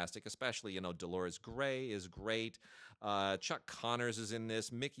fantastic. Especially, Dolores Gray is great. Chuck Connors is in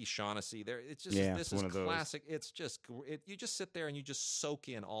this. Mickey Shaughnessy. It's just this is classic. It's just you just sit there and you just soak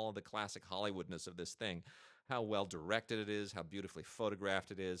in all of the classic Hollywoodness of this thing. How well directed it is, how beautifully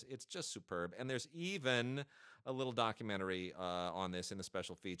photographed it is. It's just superb. And there's even a little documentary on this in the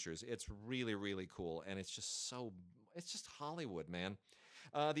special features. It's really, really cool, and it's just Hollywood, man.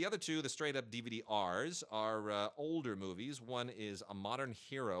 The other 2, the straight-up DVD-Rs, are older movies. One is A Modern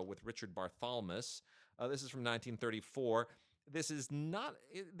Hero with Richard Barthelmess. This is from 1934. This is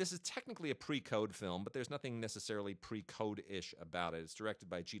technically a pre-code film, but there's nothing necessarily pre-code-ish about it. It's directed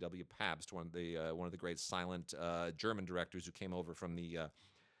by G.W. Pabst, one of the great silent German directors who came over from the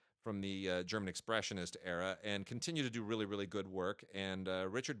German Expressionist era and continue to do really, really good work. And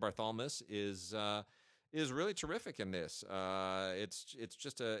Richard Barthelmess is really terrific in this.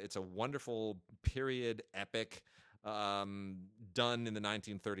 It's a wonderful period epic done in the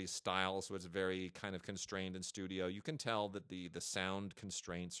 1930s style, so it's very kind of constrained in studio. You can tell that the sound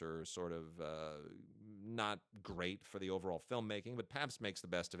constraints are sort of not great for the overall filmmaking, but Pabst makes the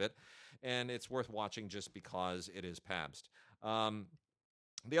best of it, and it's worth watching just because it is Pabst.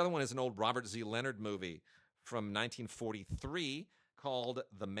 The other one is an old Robert Z. Leonard movie from 1943 called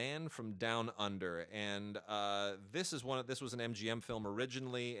The Man from Down Under, and this was an MGM film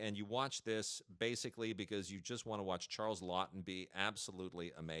originally, and you watch this basically because you just want to watch Charles Laughton be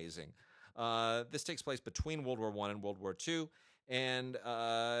absolutely amazing. This takes place between World War I and World War II, and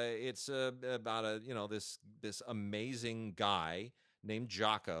it's about this amazing guy named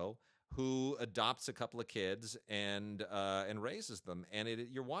Jocko who adopts a couple of kids and raises them. And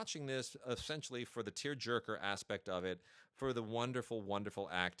you're watching this essentially for the tearjerker aspect of it, for the wonderful, wonderful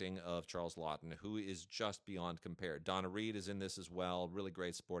acting of Charles Laughton, who is just beyond compare. Donna Reed is in this as well, really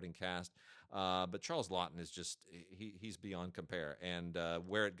great supporting cast. But Charles Laughton is he's beyond compare. And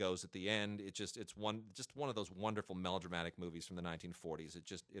where it goes at the end, it's one of those wonderful melodramatic movies from the 1940s.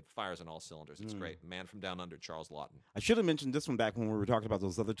 It fires on all cylinders. It's great. Man from Down Under, Charles Laughton. I should have mentioned this one back when we were talking about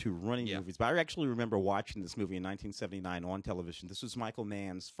those other 2 running movies, but I actually remember watching this movie in 1979 on television. This was Michael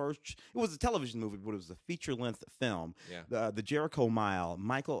Mann's first. It was a television movie, but it was a feature-length film. Yeah. The Jericho Mile.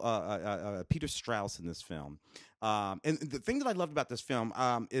 Peter Strauss in this film. And the thing that I loved about this film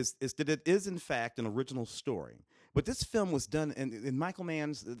is that it is in fact an original story. But this film was done in Michael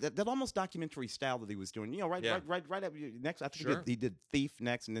Mann's that almost documentary style that he was doing. Right up next. I think he did Thief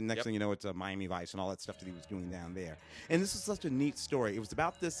next, and then next thing you know, it's Miami Vice and all that stuff that he was doing down there. And this is such a neat story. It was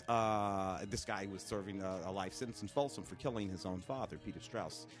about this guy who was serving a life sentence in Folsom for killing his own father, Peter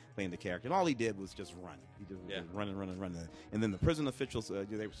Strauss, playing the character. And all he did was just run. He just run. And then the prison officials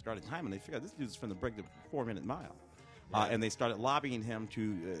they started timing. They figured this dude's from the break the 4-minute mile. And they started lobbying him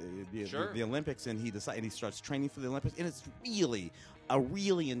to the Olympics, and he starts training for the Olympics, and it's a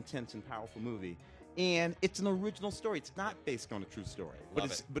really intense and powerful movie. And it's an original story. It's not based on a true story,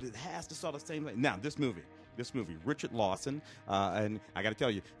 but it has to sort of same way. Now, this movie, this movie. Richard Lawson, and I got to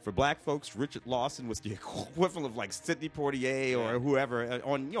tell you, for black folks, Richard Lawson was the equivalent of like Sidney Poitier or whoever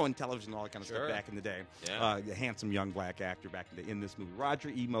on television, all that kind of stuff back in the day. A handsome young black actor back in this movie. Roger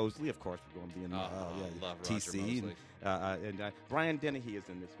E. Mosley, of course, we're going to be in TC. And Brian Dennehy is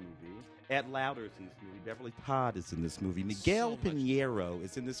in this movie. Ed Lauder is in this movie. Beverly Todd is in this movie. Miguel Pinheiro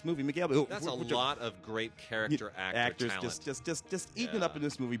is in this movie. That's a lot of great character actors talent. just eating up in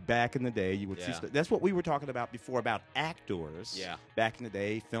this movie. Back in the day, you would see that's what we were talking about before about actors. Yeah. Back in the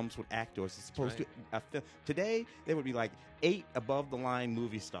day, films with actors as opposed to today they would be like 8 above the line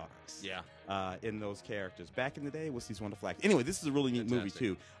movie stars. Yeah. In those characters. Back in the day, it was these wonderful actors. Anyway, this is a really neat movie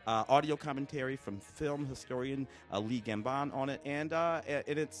too. Audio commentary from film historian Lee Gambon on it, and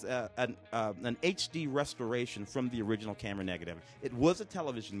it's an HD restoration from the original camera negative. It was a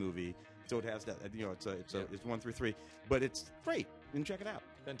television movie, so it has that. It's 1 through 3, but it's great. You can check it out.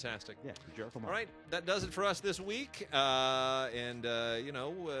 Fantastic. Yeah. All right, that does it for us this week.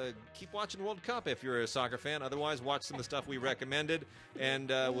 Keep watching World Cup if you're a soccer fan. Otherwise, watch some of the stuff we recommended, and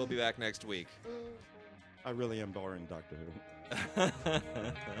we'll be back next week. I really am boring, Doctor Who.